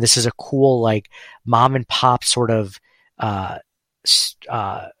mentioned, this is a cool, like, mom and pop sort of website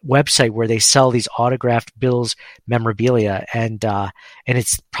where they sell these autographed Bills memorabilia, and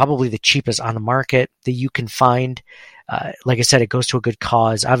it's probably the cheapest on the market that you can find. Like I said, it goes to a good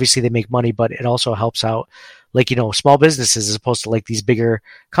cause. Obviously, they make money, but it also helps out, like, small businesses as opposed to like these bigger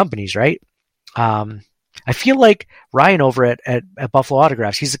companies, right? I feel like Ryan over at Buffalo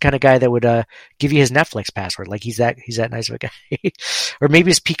Autographs, he's the kind of guy that would give you his Netflix password. Like, he's that nice of a guy. Or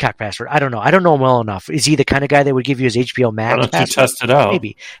maybe his Peacock password. I don't know. I don't know him well enough. Is he the kind of guy that would give you his HBO Max password? Why don't you password? test it out?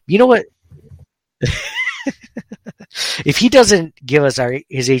 Maybe. You know what? If he doesn't give us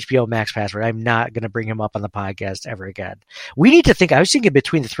his HBO Max password, I'm not going to bring him up on the podcast ever again. We need to think. I was thinking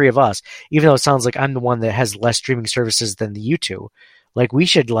between the three of us, even though it sounds like I'm the one that has less streaming services than you two, like, we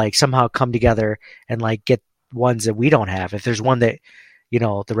should, like, somehow come together and, like, get ones that we don't have. If there's one that,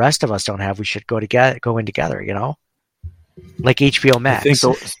 the rest of us don't have, we should go in together, like HBO Max. I think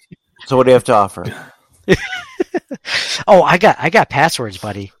so what do you have to offer? Oh, I got passwords,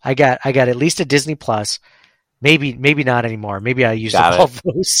 buddy. I got at least a Disney Plus. Maybe not anymore. Maybe I used all of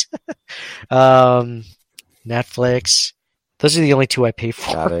those. Netflix. Those are the only two I pay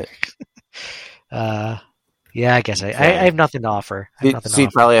for. Got it. Yeah, I guess I have nothing to offer. So you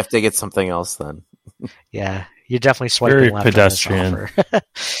probably have to get something else then. Yeah, you're definitely swiping Very left. pedestrian.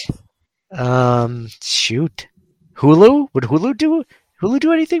 Shoot. Hulu? Would Hulu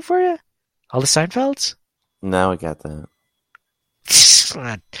do anything for you? All the Seinfelds? No, I got that.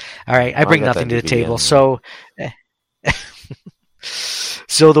 All right, I bring nothing to the table. So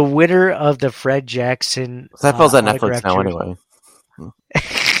the winner of the Fred Jackson Seinfeld's on Netflix now anyway.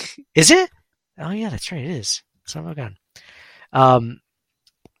 Is it? Oh yeah, that's right. It is. Son of a gun.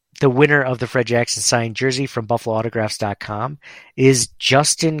 The winner of the Fred Jackson signed jersey from BuffaloAutographs.com is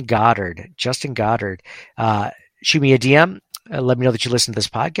Justin Goddard. Justin Goddard. Shoot me a DM. Let me know that you listen to this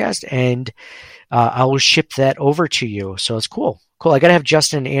podcast, and I will ship that over to you. So it's cool. Cool. I got to have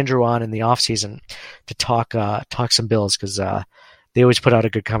Justin and Andrew on in the off season to talk some Bills, because they always put out a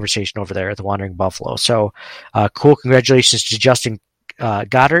good conversation over there at the Wandering Buffalo. So cool. Congratulations to Justin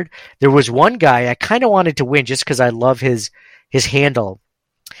Goddard. There was one guy I kind of wanted to win just because I love his handle,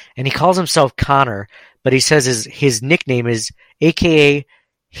 and he calls himself Connor, but he says his nickname is AKA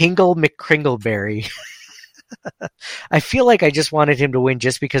Hingle McCringleberry. I feel like I just wanted him to win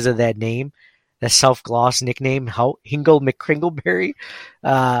just because of that name, that self-gloss nickname, Hingle McCringleberry.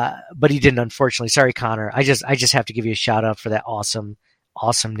 But he didn't, unfortunately. Sorry, Connor. I just have to give you a shout out for that awesome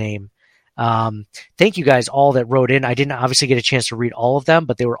name. Thank you guys all that wrote in. I didn't obviously get a chance to read all of them,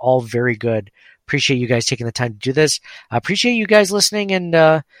 but they were all very good. Appreciate you guys taking the time to do this. I appreciate you guys listening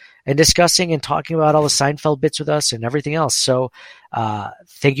and discussing and talking about all the Seinfeld bits with us and everything else. So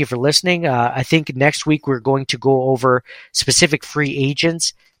thank you for listening. I think next week we're going to go over specific free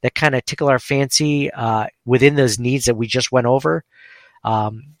agents that kind of tickle our fancy within those needs that we just went over.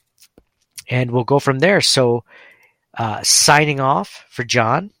 And we'll go from there. So signing off for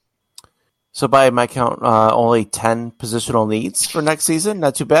John. So by my count, only 10 positional needs for next season.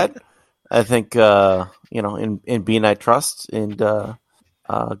 Not too bad. I think, in Bean I trust, and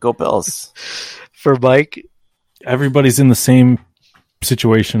go Bills. For Mike. Everybody's in the same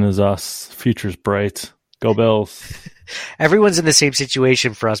situation as us. Future's bright. Go Bills. Everyone's in the same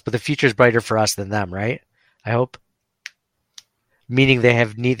situation for us, but the future's brighter for us than them, right? I hope. Meaning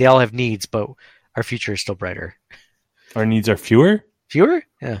they all have needs, but our future is still brighter. Our needs are fewer? Fewer?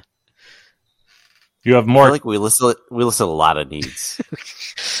 Yeah. You have more. I feel like we listed a lot of needs.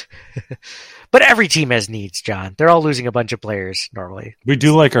 But every team has needs, John. They're all losing a bunch of players normally. We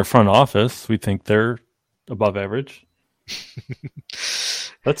do like our front office. We think they're above average.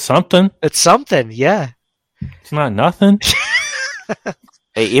 That's something. It's something, yeah. It's not nothing.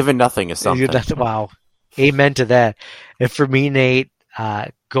 Hey, even nothing is something. Wow. Amen to that. And for me, Nate,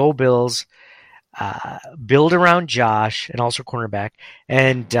 go Bills. Build around Josh and also cornerback.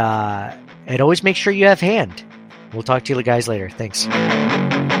 And always make sure you have hand. We'll talk to you guys later. Thanks.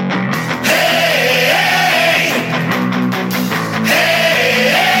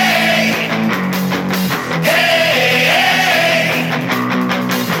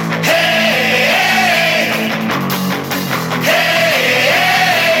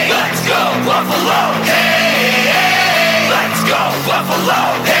 Buffalo! Hey!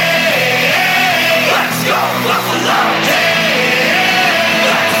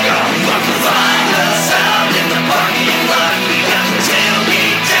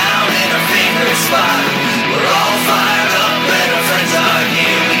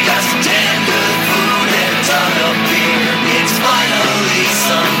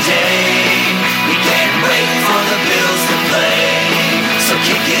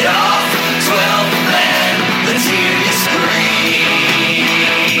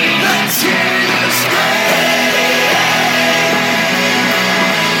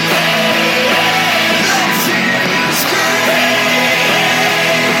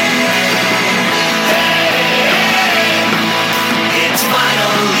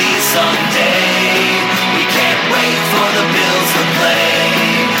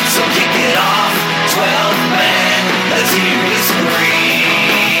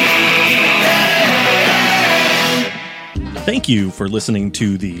 Thank you for listening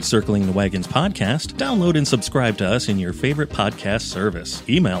to the Circling the Wagons podcast. Download and subscribe to us in your favorite podcast service.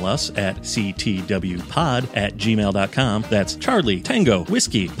 Email us at ctwpod@gmail.com. That's Charlie Tango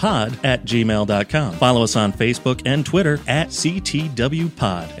Whiskey Pod @gmail.com. Follow us on Facebook and Twitter at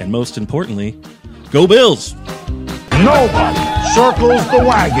CTWPod. And most importantly, go Bills! Nobody circles the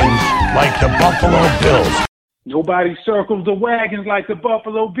wagons like the Buffalo Bills. Nobody circles the wagons like the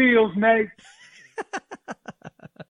Buffalo Bills, Nate.